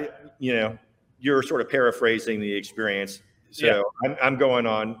granted, you're sort of paraphrasing the experience. So I'm going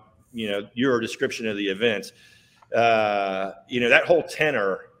on, your description of the events. That whole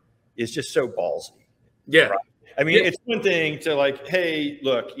tenor is just so ballsy. Yeah. Right? I mean, it's one thing to like, hey,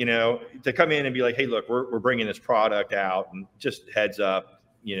 look, to come in and be like, hey, look, we're bringing this product out and just heads up,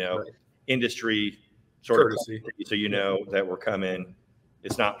 industry sort of, so that we're coming.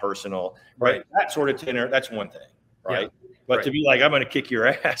 It's not personal, right? That sort of tenor, that's one thing, right? Yeah. But to be like, I'm going to kick your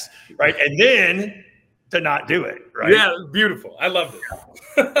ass, right? And then to not do it, right? Yeah, beautiful. I loved it.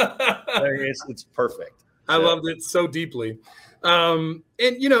 It's perfect. I loved it so deeply. And,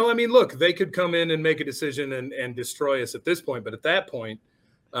 I mean, look, they could come in and make a decision and destroy us at this point. But at that point,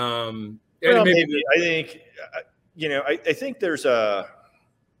 I think there's a,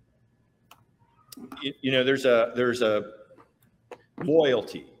 there's a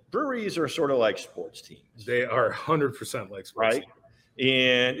loyalty. Breweries are sort of like sports teams. They are 100% like sports teams.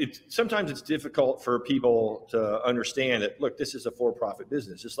 And sometimes it's difficult for people to understand that, look, this is a for-profit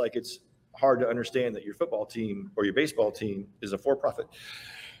business. Just like it's hard to understand that your football team or your baseball team is a for-profit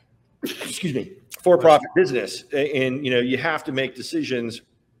business. And, you have to make decisions,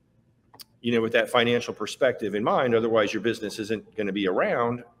 with that financial perspective in mind. Otherwise, your business isn't going to be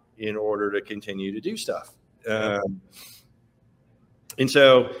around in order to continue to do stuff. And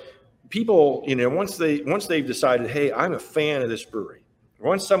so people, once they've decided, hey, I'm a fan of this brewery.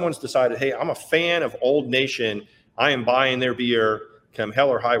 Once someone's decided, hey, I'm a fan of Old Nation, I am buying their beer come hell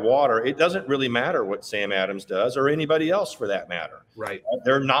or high water. It doesn't really matter what Sam Adams does or anybody else for that matter. Right.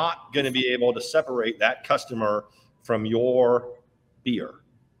 They're not going to be able to separate that customer from your beer,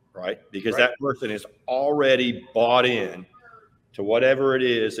 right? Because that person is already bought in to whatever it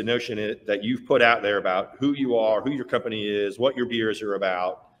is, the notion that you've put out there about who you are, who your company is, what your beers are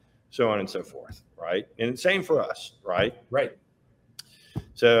about, so on and so forth, right? And same for us, right? Right.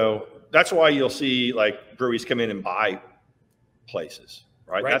 So that's why you'll see like breweries come in and buy places,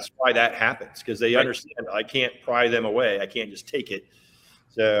 right? That's why that happens, because they understand I can't pry them away. I can't just take it.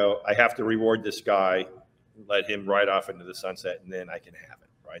 So I have to reward this guy, let him ride off into the sunset, and then I can have it,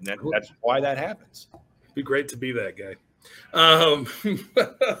 right? And that's why that happens. It'd be great to be that guy.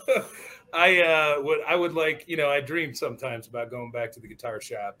 I would like, I dream sometimes about going back to the guitar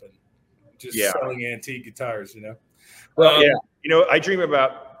shop and just selling antique guitars, Well, I dream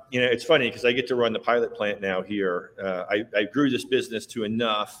about, it's funny because I get to run the pilot plant now here. I grew this business to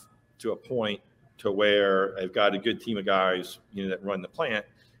a point to where I've got a good team of guys, that run the plant,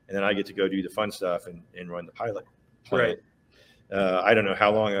 and then I get to go do the fun stuff and run the pilot plant. Right. I don't know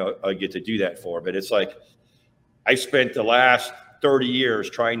how long I'll get to do that for, but it's like, I spent the last 30 years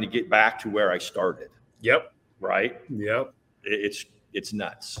trying to get back to where I started. Yep. Right. Yep. It's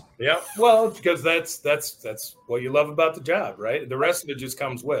nuts. Yeah. Well, because that's what you love about the job, right? The rest of it just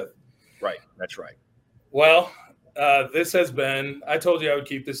comes with. Right. That's right. Well, this has been, I told you I would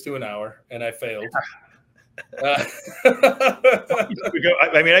keep this to an hour and I failed. I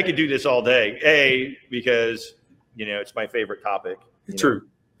mean, I could do this all day. Because it's my favorite topic. True.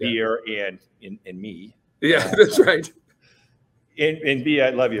 Beer and me. Yeah, that's right. And B,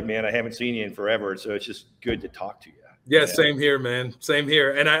 I love you, man. I haven't seen you in forever, so it's just good to talk to you. Yeah, same here, man. Same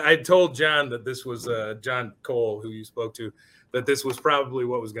here. And I told John that this was John Cole, who you spoke to, that this was probably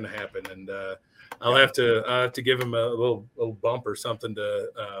what was going to happen, and I'll have to give him a little bump or something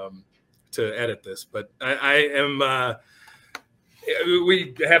to edit this. But I am.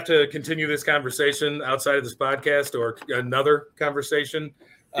 We have to continue this conversation outside of this podcast or another conversation.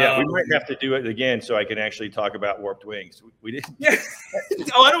 Yeah, we might have to do it again so I can actually talk about Warped Wings. We didn't. Yeah.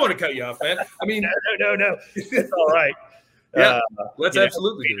 Oh, I don't want to cut you off, man. I mean, no. It's all right. Yeah, let's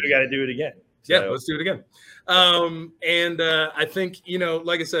absolutely do it. We got to do it again. So. Yeah, let's do it again. And I think,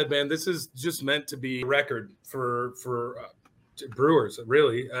 like I said, man, this is just meant to be a record for brewers,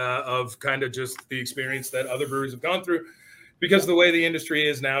 really, of kind of just the experience that other breweries have gone through. Because the way the industry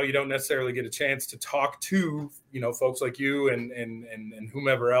is now, you don't necessarily get a chance to talk to, folks like you and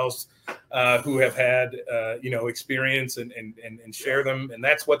whomever else who have had, experience and share them. And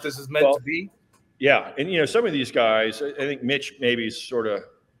that's what this is meant to be. Yeah. And, some of these guys, I think Mitch maybe is sort of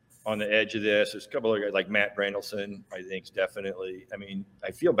on the edge of this. There's a couple of guys like Matt Brandelson, I think, is definitely. I mean,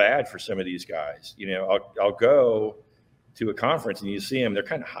 I feel bad for some of these guys. I'll go to a conference and you see them, they're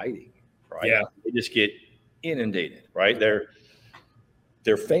kind of hiding, right? Yeah. They just get inundated, right? They're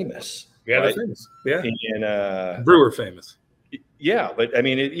famous. Yeah, right? they're famous. Yeah. And brewer famous. Yeah, but I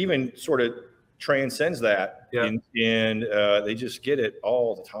mean, it even sort of transcends that. Yeah. And they just get it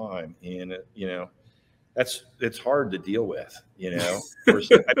all the time. And it's hard to deal with,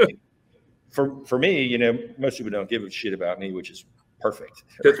 for me, most people don't give a shit about me, which is perfect.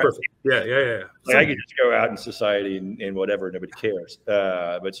 That's perfect. Yeah. Like I could just go out in society and whatever, nobody cares.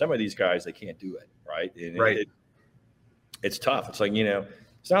 But some of these guys, they can't do it, right? And right. It's tough. It's like,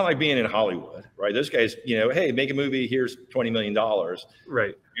 it's not like being in Hollywood, right? Those guys, hey, make a movie, here's $20 million.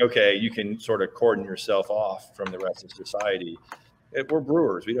 Right. Okay, you can sort of cordon yourself off from the rest of society. We're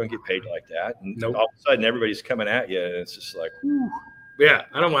brewers. We don't get paid like that. And all of a sudden, everybody's coming at you, and it's just like, whew. Yeah,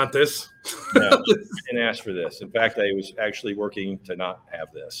 I don't want this. No, I didn't ask for this. In fact, I was actually working to not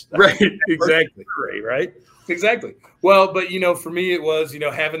have this. Right, exactly. Right? Exactly. Well, but, for me, it was,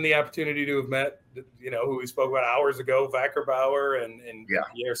 having the opportunity to have met, who we spoke about hours ago, Wackerbauer and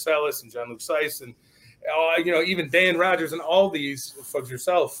Pierre Celis and John-Luc Seiss and, even Dan Rogers and all these folks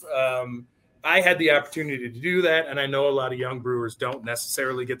yourself. I had the opportunity to do that, and I know a lot of young brewers don't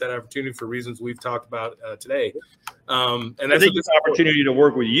necessarily get that opportunity for reasons we've talked about today. And that's an opportunity to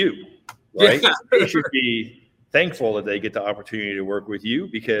work with you, right? Yeah. They should be thankful that they get the opportunity to work with you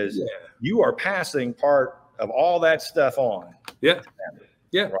because you are passing part of all that stuff on. Yeah.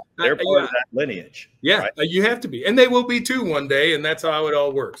 Yeah. Right? They're part of that lineage. Yeah. Right? You have to be. And they will be too one day. And that's how it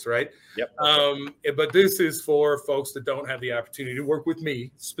all works. Right. Yep. But this is for folks that don't have the opportunity to work with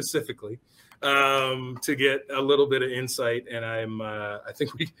me specifically. To get a little bit of insight, and I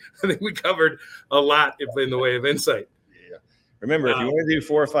think we covered a lot in the way of insight. Yeah. Remember, if you want to do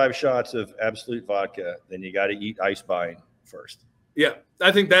 4 or 5 shots of Absolute vodka, then you got to eat Eisbein first. Yeah,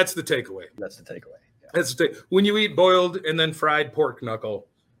 I think that's the takeaway. That's the takeaway. Yeah. That's the when you eat boiled and then fried pork knuckle,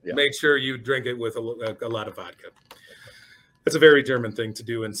 make sure you drink it with a lot of vodka. That's a very German thing to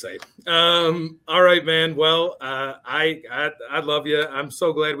do and say. All right, man. Well, I love you. I'm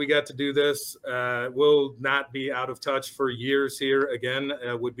so glad we got to do this. We'll not be out of touch for years here again,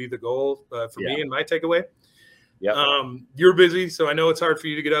 would be the goal for me and my takeaway. Yeah. You're busy, so I know it's hard for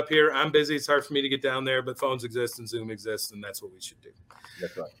you to get up here. I'm busy. It's hard for me to get down there, but phones exist and Zoom exists, and that's what we should do.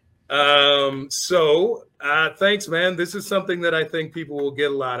 That's right. Thanks, man. This is something that I think people will get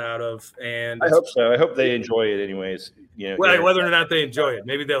a lot out of, and I hope so. I hope they enjoy it anyways. Whether or not they enjoy it,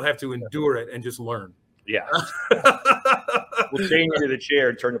 maybe they'll have to endure it and just learn. Yeah. We'll change you to the chair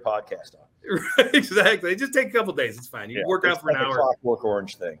and turn the podcast on. Right, exactly. Just take a couple days. It's fine. You work out for an hour. Clockwork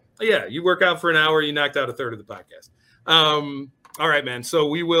Orange thing. Yeah. You work out for an hour. You knocked out a third of the podcast. All right, man.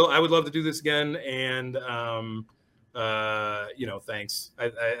 So I would love to do this again. And, thanks. I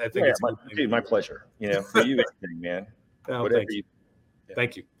think it's my pleasure. For you, anything, man. Whatever you. Yeah.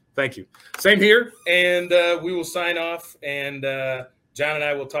 Thank you. Same here. And we will sign off. And John and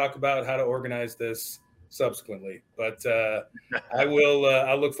I will talk about how to organize this subsequently. But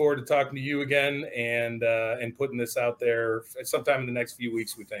I'll look forward to talking to you again and putting this out there sometime in the next few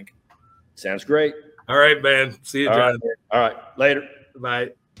weeks, we think. Sounds great. All right, man. See you, John. All right. Later.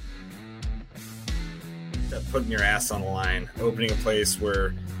 Bye. Putting your ass on the line, opening a place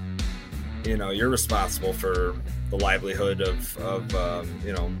where, you're responsible for the livelihood of a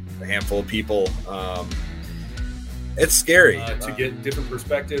handful of people. It's scary to get different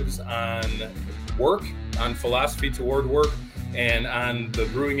perspectives on work, on philosophy toward work, and on the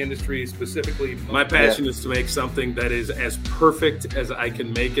brewing industry specifically. My passion is to make something that is as perfect as I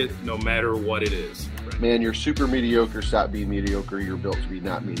can make it, no matter what it is. Man, you're super mediocre. Stop being mediocre. You're built to be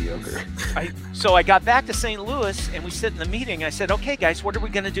not mediocre. So I got back to St. Louis, and we sit in the meeting. I said, okay, guys, what are we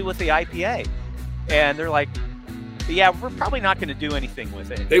going to do with the IPA? And they're like, yeah, we're probably not going to do anything with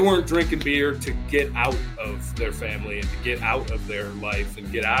it. They weren't drinking beer to get out of their family and to get out of their life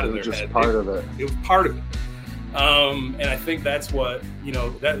and get out of their head. It was just part of it. It was part of it. And I think that's what,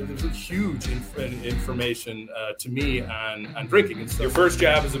 that was a huge information to me on drinking. And so your first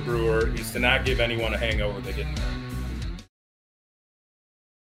job as a brewer is to not give anyone a hangover they didn't have.